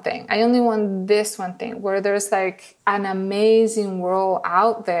this one thing. I only want this one thing, where there's like an amazing world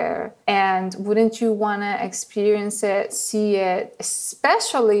out there. And wouldn't you want to experience it, see it,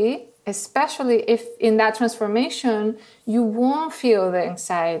 especially if in that transformation, you won't feel the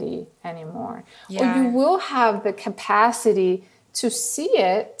anxiety anymore. Yeah. Or you will have the capacity to see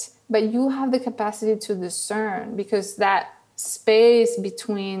it, but you have the capacity to discern, because that space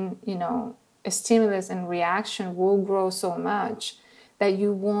between, a stimulus and reaction will grow so much that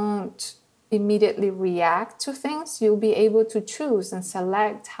you won't immediately react to things. You'll be able to choose and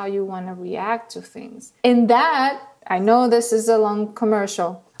select how you want to react to things. And that, I know this is a long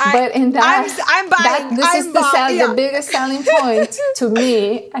commercial. But in that, I'm buying. This is the biggest selling point to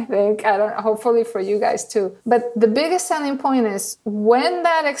me, I think. I don't. Hopefully for you guys too. But the biggest selling point is when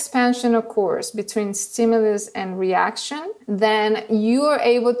that expansion occurs between stimulus and reaction, then you are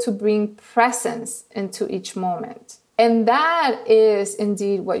able to bring presence into each moment. And that is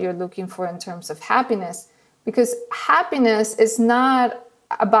indeed what you're looking for in terms of happiness, because happiness is not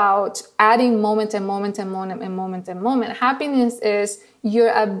about adding moment and moment and moment and moment and moment. Happiness is your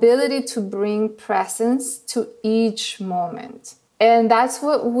ability to bring presence to each moment. And that's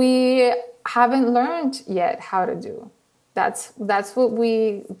what we haven't learned yet how to do. That's what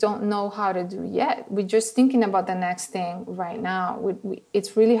we don't know how to do yet. We're just thinking about the next thing right now.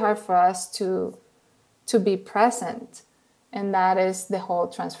 It's really hard for us to be present. And that is the whole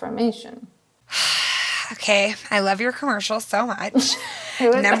transformation. Okay, I love your commercial so much.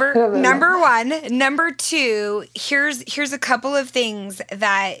 Number one. Number two, here's a couple of things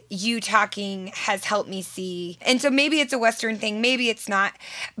that you talking has helped me see. And so maybe it's a Western thing, maybe it's not.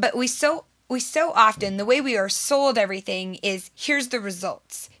 But we so often, the way we are sold everything is, here's the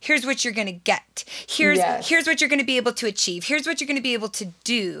results. Here's what you're going to get. Here's what you're going to be able to achieve. Here's what you're going to be able to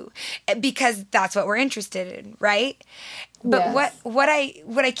do, because that's what we're interested in, right? But what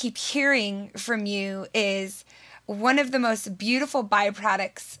I keep hearing from you is one of the most beautiful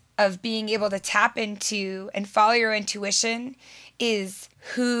byproducts of being able to tap into and follow your intuition is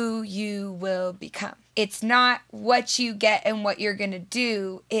who you will become. It's not what you get and what you're going to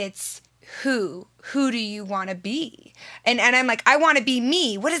do. It's who do you want to be? And I'm like, I want to be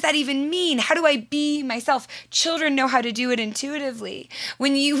me. What does that even mean? How do I be myself? Children know how to do it intuitively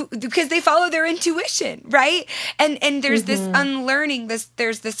because they follow their intuition, right? And there's this unlearning,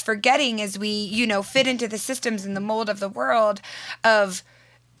 there's this forgetting as we, fit into the systems and the mold of the world of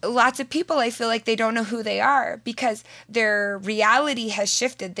lots of people. I feel like they don't know who they are because their reality has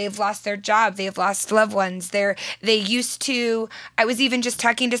shifted. They've lost their job. They've lost loved ones. I was even just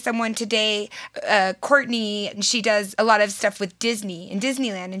talking to someone today, Courtney, and she does a lot of stuff with Disney and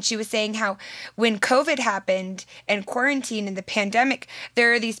Disneyland. And she was saying how when COVID happened and quarantine and the pandemic,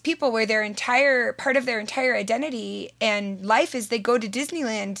 there are these people where part of their entire identity and life is they go to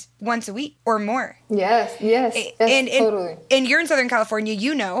Disneyland once a week or more. Yes, totally. And you're in Southern California,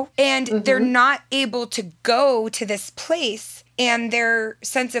 and they're not able to go to this place, and their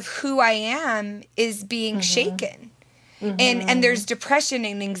sense of who I am is being shaken. And there's depression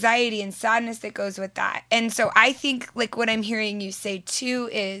and anxiety and sadness that goes with that. And so I think like what I'm hearing you say too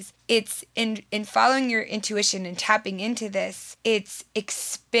is it's in following your intuition and tapping into this, it's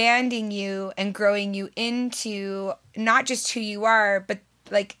expanding you and growing you into not just who you are, but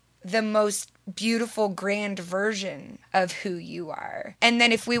like the most beautiful, grand version of who you are. And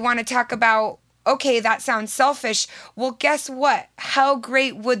then if we want to talk about, okay, that sounds selfish. Well, guess what? How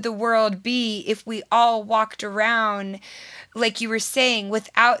great would the world be if we all walked around, like you were saying,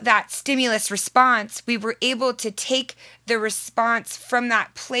 without that stimulus response? We were able to take the response from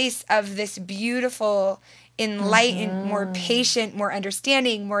that place of this beautiful, enlightened, more patient, more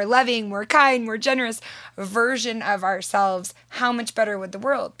understanding, more loving, more kind, more generous version of ourselves. How much better would the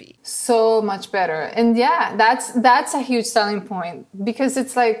world be? So much better. And that's a huge selling point, because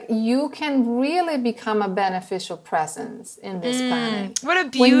it's like you can really become a beneficial presence in this planet. What a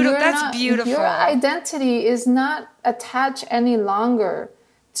beautiful, that's beautiful. Your identity is not attached any longer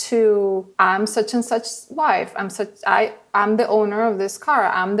to I'm such and such wife. I'm the owner of this car.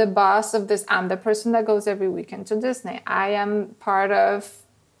 I'm the boss of this. I'm the person that goes every weekend to Disney. I am part of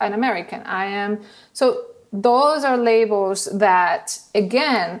an American. So those are labels that,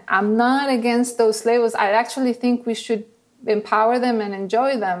 again, I'm not against those labels. I actually think we should empower them and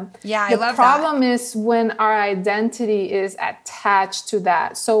enjoy them. Yeah, I love that. The problem is when our identity is attached to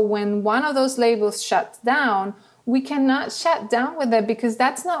that. So when one of those labels shuts down, we cannot shut down with it, because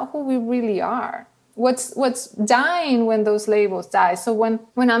that's not who we really are. What's dying when those labels die? So when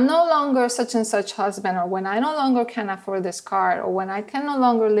I'm no longer such and such husband, or when I no longer can afford this car, or when I can no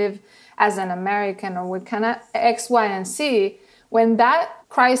longer live as an American, or when cannot X, Y, and Z, when that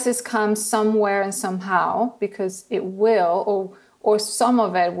crisis comes somewhere and somehow, because it will, or some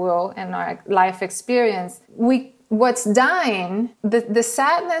of it will in our life experience, what's dying, the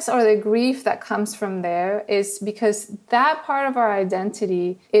sadness or the grief that comes from there is because that part of our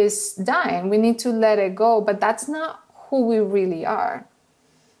identity is dying. We need to let it go, but that's not who we really are.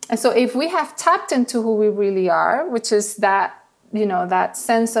 And so if we have tapped into who we really are, which is that, that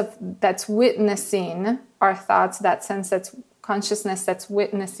sense of that's witnessing our thoughts, that sense that's consciousness that's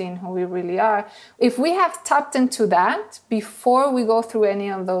witnessing who we really are. If we have tapped into that before we go through any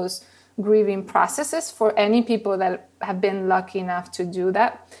of those grieving processes for any people that have been lucky enough to do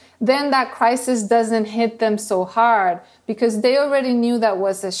that, then that crisis doesn't hit them so hard because they already knew that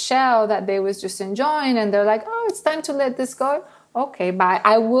was a shell that they was just enjoying, and they're like, oh, it's time to let this go. Okay, bye.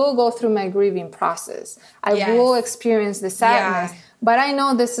 I will go through my grieving process. I will experience the sadness, but I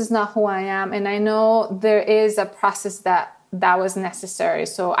know this is not who I am, and I know there is a process that was necessary.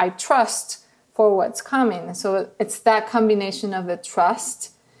 So I trust for what's coming. So it's that combination of the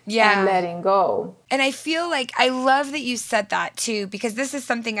trust and letting go. And I feel like I love that you said that too, because this is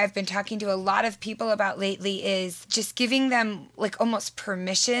something I've been talking to a lot of people about lately, is just giving them like almost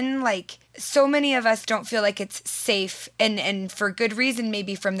permission. Like so many of us don't feel like it's safe, and for good reason,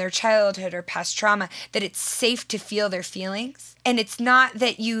 maybe from their childhood or past trauma, that it's safe to feel their feelings. And it's not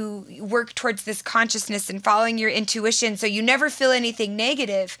that you work towards this consciousness and following your intuition so you never feel anything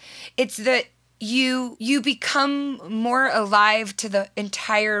negative. It's that you become more alive to the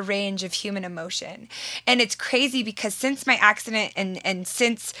entire range of human emotion. And it's crazy because since my accident and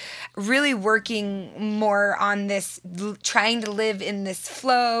since really working more on this, trying to live in this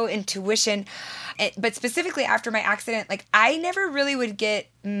flow, intuition, but specifically after my accident, like I never really would get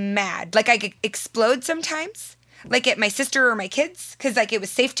mad. Like I could explode sometimes, like at my sister or my kids, because like it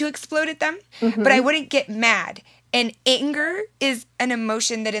was safe to explode at them, but I wouldn't get mad. And anger is an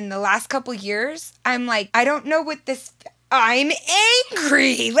emotion that in the last couple years, I'm like, I don't know what this, I'm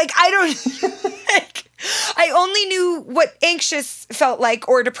angry. Like, I don't, like, I only knew what anxious felt like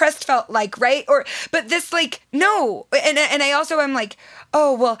or depressed felt like, right? But this, like, no. And I also am like,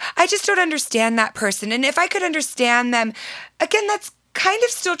 oh, well, I just don't understand that person. And if I could understand them, again, that's kind of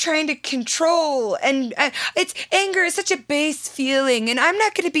still trying to control, and it's anger is such a base feeling, and I'm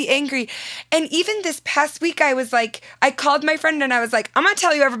not going to be angry. And even this past week, I was like, I called my friend and I was like, I'm going to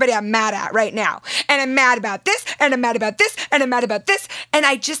tell you everybody I'm mad at right now, and I'm mad about this, and I'm mad about this, and I'm mad about this, and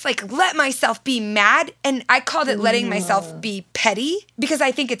I just like let myself be mad, and I called it letting myself be petty, because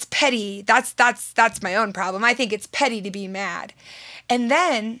I think it's petty. That's my own problem. I think it's petty to be mad. And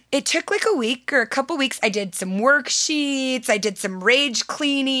then it took like a week or a couple weeks. I did some worksheets. I did some rage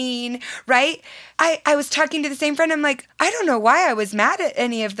cleaning, right? I was talking to the same friend. I'm like, I don't know why I was mad at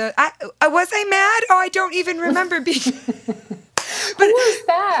any of the... was I mad? Oh, I don't even remember being... But who was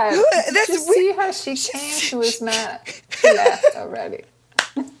that? Did you see how she came? She was mad. She left already.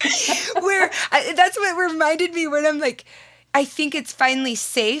 That's what reminded me when I'm like, I think it's finally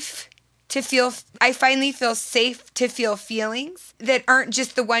safe to feel, I finally feel safe to feel feelings that aren't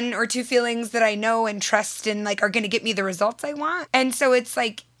just the one or two feelings that I know and trust and like are going to get me the results I want. And so it's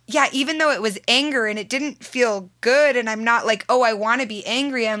like, yeah, even though it was anger and it didn't feel good, and I'm not like, oh, I want to be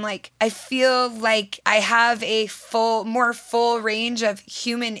angry. I'm like, I feel like I have a more full range of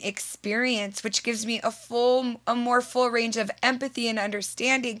human experience, which gives me a more full range of empathy and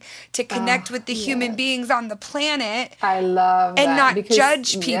understanding to connect with the human beings on the planet. I love that. And not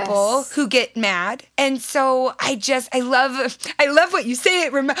judge people who get mad. And so I love what you say.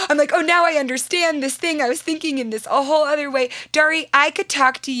 I'm like, oh, now I understand this thing I was thinking in this a whole other way. Dari, I could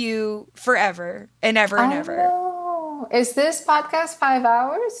talk to you forever and ever and ever. Know. Is this podcast 5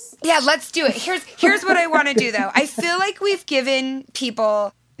 hours? Yeah, let's do it. Here's what I want to do though. I feel like we've given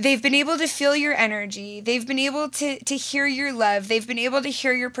people, they've been able to feel your energy. They've been able to hear your love. They've been able to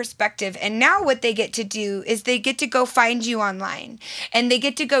hear your perspective. And now what they get to do is they get to go find you online. And they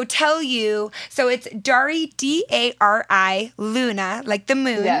get to go tell you. So it's Dari, Dari, Luna, like the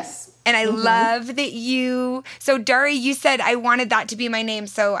moon. Yes. And I love that so Dari, you said I wanted that to be my name.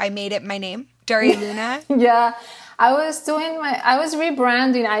 So I made it my name, Dari Luna. Yeah. I was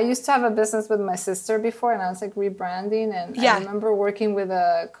rebranding. I used to have a business with my sister before, and I was like rebranding. And I remember working with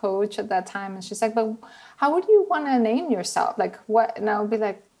a coach at that time, and she's like, but how would you want to name yourself? Like what? And I would be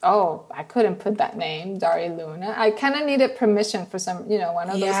like, oh, I couldn't put that name, Dari Luna. I kind of needed permission for some, one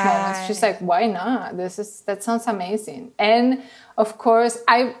of those moments. She's like, why not? That sounds amazing. And of course,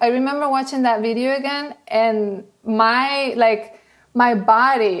 I remember watching that video again, and my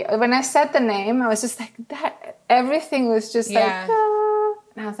body, when I said the name, I was just like that. Everything was just like, ah.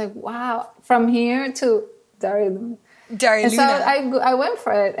 And I was like, wow, from here to Dari Luna. Dari Luna. So I went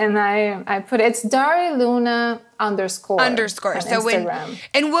for it, and I put it's Dari Luna _. On so Instagram.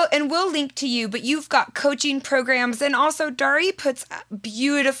 we'll link to you, but you've got coaching programs, and also Dari puts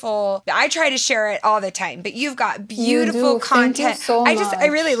beautiful, I try to share it all the time, but you've got beautiful content. Thank you so much. I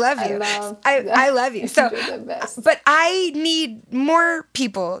really love you. I love you. So you're the best. But I need more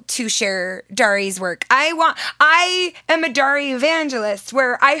people to share Dari's work. I am a Dari evangelist,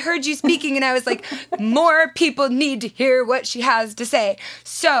 where I heard you speaking and I was like, more people need to hear what she has to say.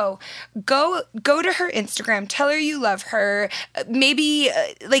 So go to her Instagram, tell her her you love her. Maybe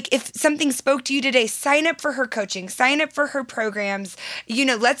like if something spoke to you today, sign up for her coaching, sign up for her programs.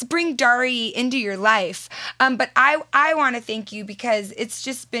 Let's bring Dari into your life. But I want to thank you because it's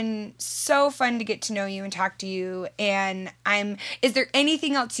just been so fun to get to know you and talk to you. And is there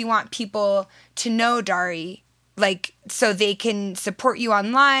anything else you want people to know, Dari? Like, so they can support you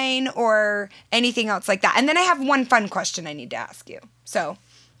online or anything else like that. And then I have one fun question I need to ask you. So.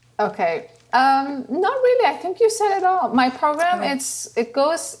 Okay. Not really. I think you said it all. My program, it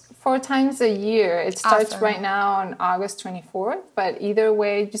goes 4 times a year. It starts right now on August 24th. But either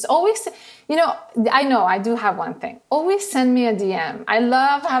way, just always, I know I do have one thing. Always send me a DM. I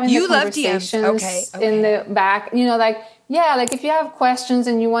love having the conversations in the back. Like if you have questions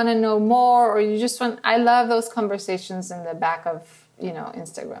and you want to know more or you just I love those conversations in the back of,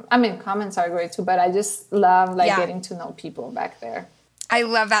 Instagram. I mean, comments are great too, but I just love getting to know people back there. I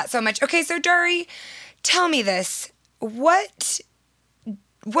love that so much. Okay, so Dari, tell me this. What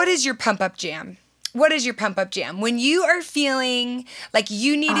is your pump-up jam? What is your pump-up jam? When you are feeling like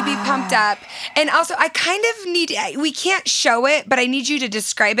you need to be pumped up, and also I kind of we can't show it, but I need you to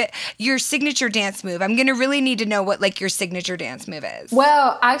describe it, your signature dance move. I'm going to really need to know what your signature dance move is.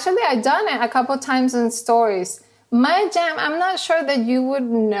 Well, actually, I've done it a couple times in stories. My jam, I'm not sure that you would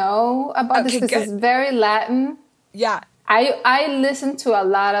know about this because it's very Latin. Yeah. I listen to a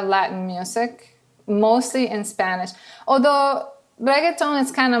lot of Latin music, mostly in Spanish. Although reggaeton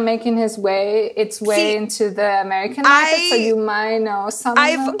is kind of making its way into the American market, so you might know some of them.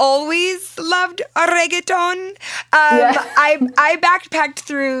 I've always loved a reggaeton. I backpacked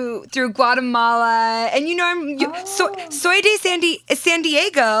through Guatemala, and soy de San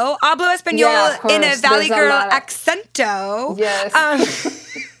Diego, hablo español in a Valley Girl accento. Yes.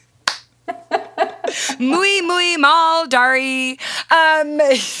 Muy mal, Dari.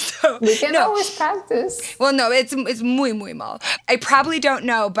 We can always practice. Well, no, it's muy mal. I probably don't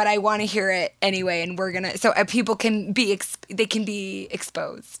know, but I want to hear it anyway, and we're gonna people can be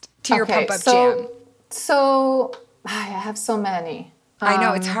exposed to your pump up jam. So I have so many. I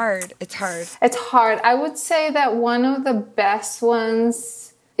know it's hard. It's hard. I would say that one of the best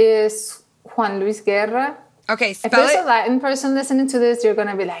ones is Juan Luis Guerra. Okay, spell it. If there's it. A Latin person listening to this, you're going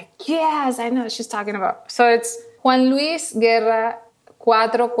to be like, yes, I know what she's talking about. So it's Juan Luis Guerra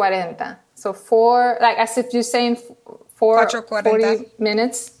 440. So 4, like as if you're saying 40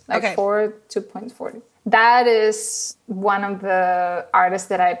 minutes, like 4 2.40. That is one of the artists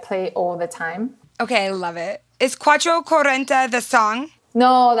that I play all the time. Okay, I love it. Is 440 the song?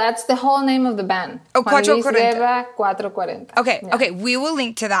 No, that's the whole name of the band. Oh, 440. 440. Okay, okay. We will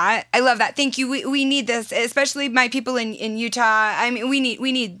link to that. I love that. Thank you. We need this, especially my people in Utah. I mean, we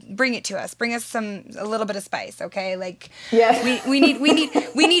need. Bring it to us. Bring us a little bit of spice. Okay, we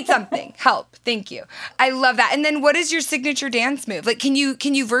need something. Help. Thank you. I love that. And then, what is your signature dance move? Like, can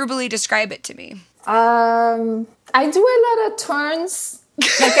you verbally describe it to me? I do a lot of turns.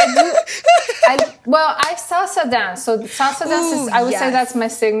 Like I salsa dance. So salsa dance I would say that's my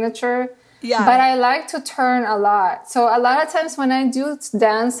signature. Yeah. But I like to turn a lot. So a lot of times when I do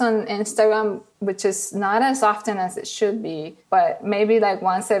dance on Instagram, which is not as often as it should be, but maybe like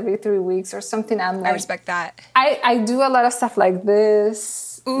once every 3 weeks or something, I respect that. I do a lot of stuff like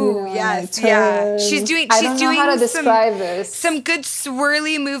this. Ooh, yes, yeah. She's doing how to describe this. Some good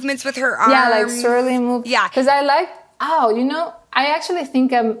swirly movements with her arms. Yeah, like swirly moves. Yeah. Because I like, I actually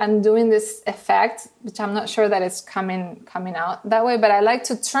think I'm doing this effect, which I'm not sure that it's coming out that way, but I like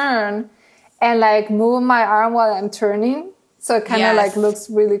to turn and like move my arm while I'm turning. So it kind of like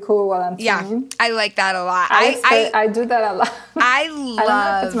looks really cool while I'm turning. Yeah, I like that a lot. I do that a lot. I don't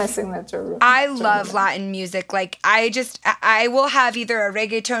know if it's my signature. I love Latin music. Like I will have either a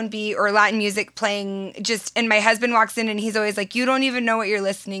reggaeton beat or Latin music playing and my husband walks in and he's always like, you don't even know what you're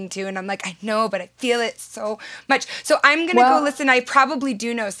listening to. And I'm like, I know, but I feel it so much. So I'm going to go listen. I probably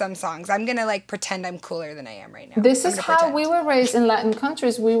do know some songs. I'm going to like pretend I'm cooler than I am right now. This is how we were raised in Latin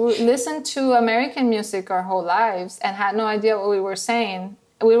countries. We would listen to American music our whole lives and had no idea what we were saying.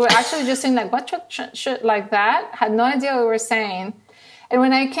 We were actually just saying like, what shit like that? Had no idea what we were saying. And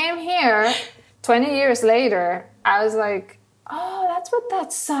when I came here 20 years later, I was like, oh, that's what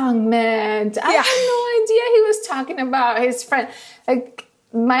that song meant. I had no idea he was talking about his friend. Like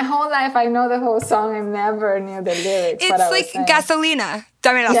my whole life, I know the whole song. I never knew the lyrics. It's like Gasolina.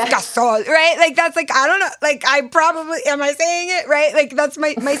 Gasol, right? Like that's like, I don't know. Like I probably, am I saying it right? Like that's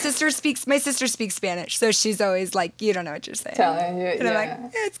my sister speaks Spanish. So she's always like, you don't know what you're saying. Telling you, and I'm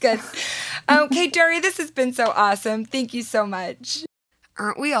like, it's good. Okay, Dari, this has been so awesome. Thank you so much.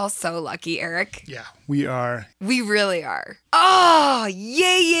 Aren't we all so lucky, Eric? Yeah, we are. We really are. Oh,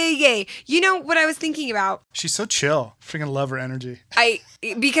 yay, yay, yay. You know what I was thinking about? She's so chill. Freaking love her energy.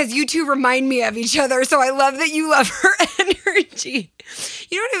 Because you two remind me of each other, so I love that you love her energy.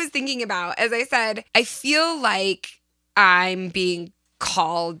 You know what I was thinking about? As I said, I feel like I'm being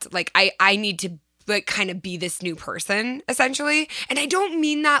called, like I need to like kind of be this new person, essentially. And I don't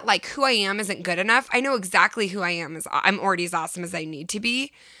mean that like who I am isn't good enough. I know exactly who I am. I'm already as awesome as I need to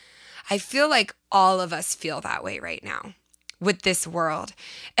be. I feel like all of us feel that way right now with this world.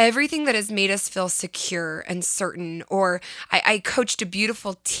 Everything that has made us feel secure and certain, or I coached a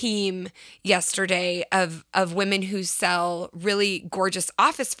beautiful team yesterday of women who sell really gorgeous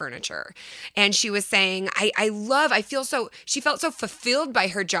office furniture. And she was saying, she felt so fulfilled by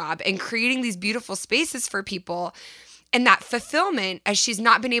her job and creating these beautiful spaces for people. And that fulfillment, as she's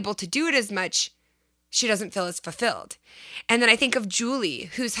not been able to do it as much, she doesn't feel as fulfilled. And then I think of Julie,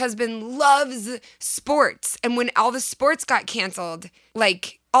 whose husband loves sports. And when all the sports got canceled,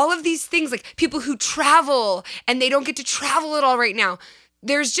 like all of these things, like people who travel and they don't get to travel at all right now.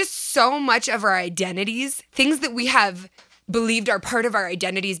 There's just so much of our identities, things that we have believed are part of our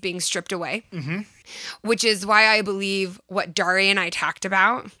identities being stripped away, which is why I believe what Dari and I talked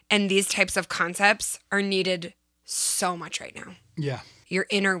about and these types of concepts are needed so much right now. Yeah. Your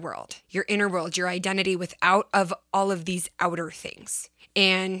inner world, your identity without of all of these outer things.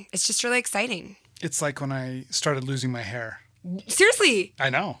 And it's just really exciting. It's like when I started losing my hair. Seriously. I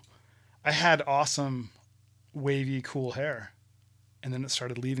know. I had awesome, wavy, cool hair. And then it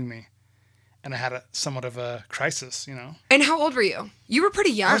started leaving me. And I had somewhat of a crisis, you know? And how old were you? You were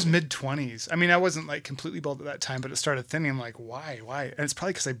pretty young. I was mid-20s. I mean, I wasn't like completely bald at that time, but it started thinning. I'm like, why? And it's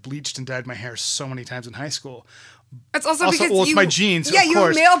probably because I bleached and dyed my hair so many times in high school. It's also because it's my genes, yeah, of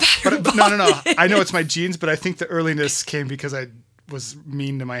course. You have male pattern but no. I know it's my genes, but I think the earliness came because I was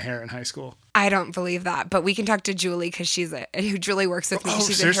mean to my hair in high school. I don't believe that, but we can talk to Julie because Julie works with me.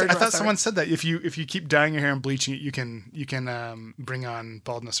 She's seriously? I thought someone said that if you keep dyeing your hair and bleaching it, you can bring on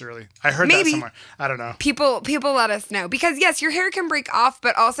baldness early. I heard that somewhere. I don't know. People let us know because yes, your hair can break off,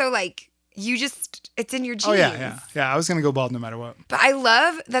 but also like it's in your genes. Oh yeah. I was gonna go bald no matter what. But I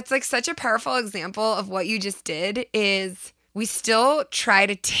love that's like such a powerful example of what you just did. Is we still try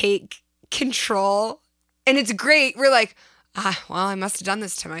to take control, and it's great. We're like, well, I must have done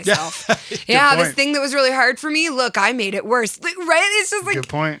this to myself. Yeah, this thing that was really hard for me. Look, I made it worse. Like, right? It's just like, good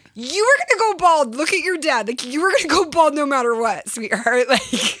point. You were gonna go bald. Look at your dad. Like you were gonna go bald no matter what, sweetheart. Like.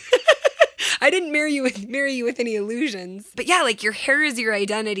 I didn't marry you with any illusions. But yeah, like your hair is your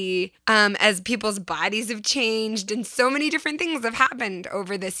identity as people's bodies have changed and so many different things have happened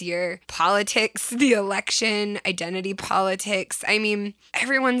over this year. Politics, the election, identity politics. I mean,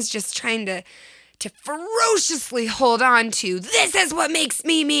 everyone's just trying to ferociously hold on to this is what makes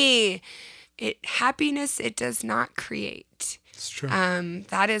me me. Happiness it does not create. It's true.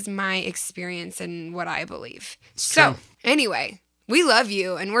 That is my experience and what I believe. It's so true. Anyway, we love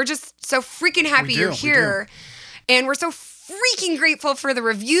you, and we're just so freaking happy you're here. And we're so freaking grateful for the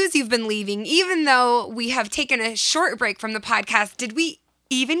reviews you've been leaving, even though we have taken a short break from the podcast. Did we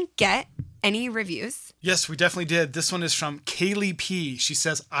even get any reviews? Yes, we definitely did. This one is from Kaylee P. She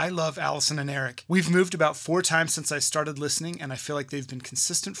says, I love Allison and Eric. We've moved about 4 times since I started listening, and I feel like they've been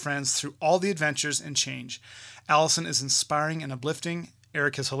consistent friends through all the adventures and change. Allison is inspiring and uplifting.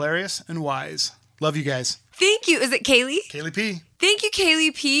 Eric is hilarious and wise. Love you guys. Thank you. Is it Kaylee? Kaylee P. Thank you,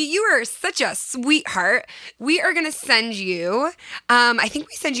 Kaylee P. You are such a sweetheart. We are going to send you, I think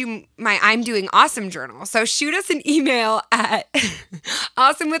we send you my I'm Doing Awesome journal. So shoot us an email at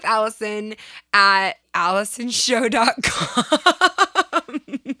awesomewithallison@allisonshow.com.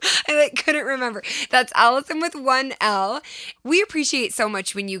 I couldn't remember. That's Allison with 1 L. We appreciate so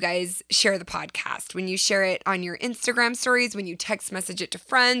much when you guys share the podcast, when you share it on your Instagram stories, when you text message it to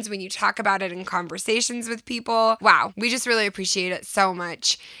friends, when you talk about it in conversations with people. Wow, we just really appreciate it so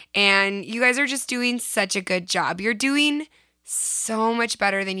much. And you guys are just doing such a good job. You're doing so much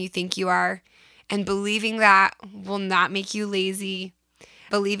better than you think you are. And believing that will not make you lazy.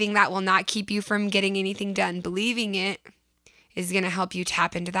 Believing that will not keep you from getting anything done. Believing it is going to help you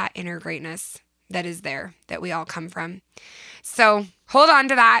tap into that inner greatness that is there, that we all come from. So hold on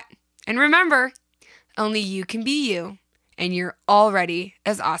to that. And remember, only you can be you. And you're already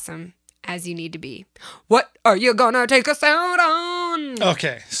as awesome as you need to be. What are you going to take us out on?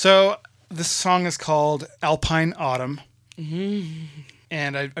 Okay, so this song is called Alpine Autumn.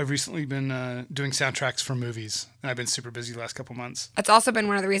 And I've recently been doing soundtracks for movies. And I've been super busy the last couple months. That's also been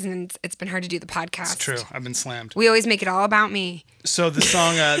one of the reasons it's been hard to do the podcast. It's true. I've been slammed. We always make it all about me. So the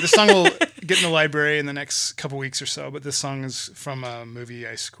song will get in the library in the next couple weeks or so, but this song is from a movie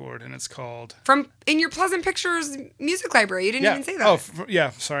I scored, and it's called... In your Pleasant Pictures music library. You didn't even say that.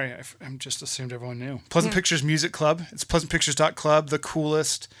 Oh, sorry. I'm just assumed everyone knew. Pleasant Pictures Music Club. It's pleasantpictures.club, the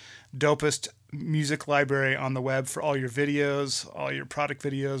coolest, dopest music library on the web for all your videos, all your product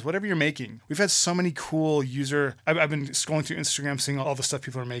videos, whatever you're making. We've had so many cool I've been scrolling through Instagram, seeing all the stuff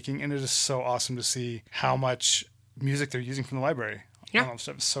people are making, and it is so awesome to see how much music they're using from the library. Yeah. All that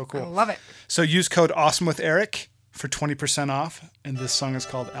stuff is so cool. I love it. So use code AwesomeWithEric for 20% off, and this song is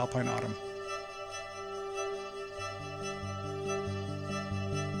called Alpine Autumn.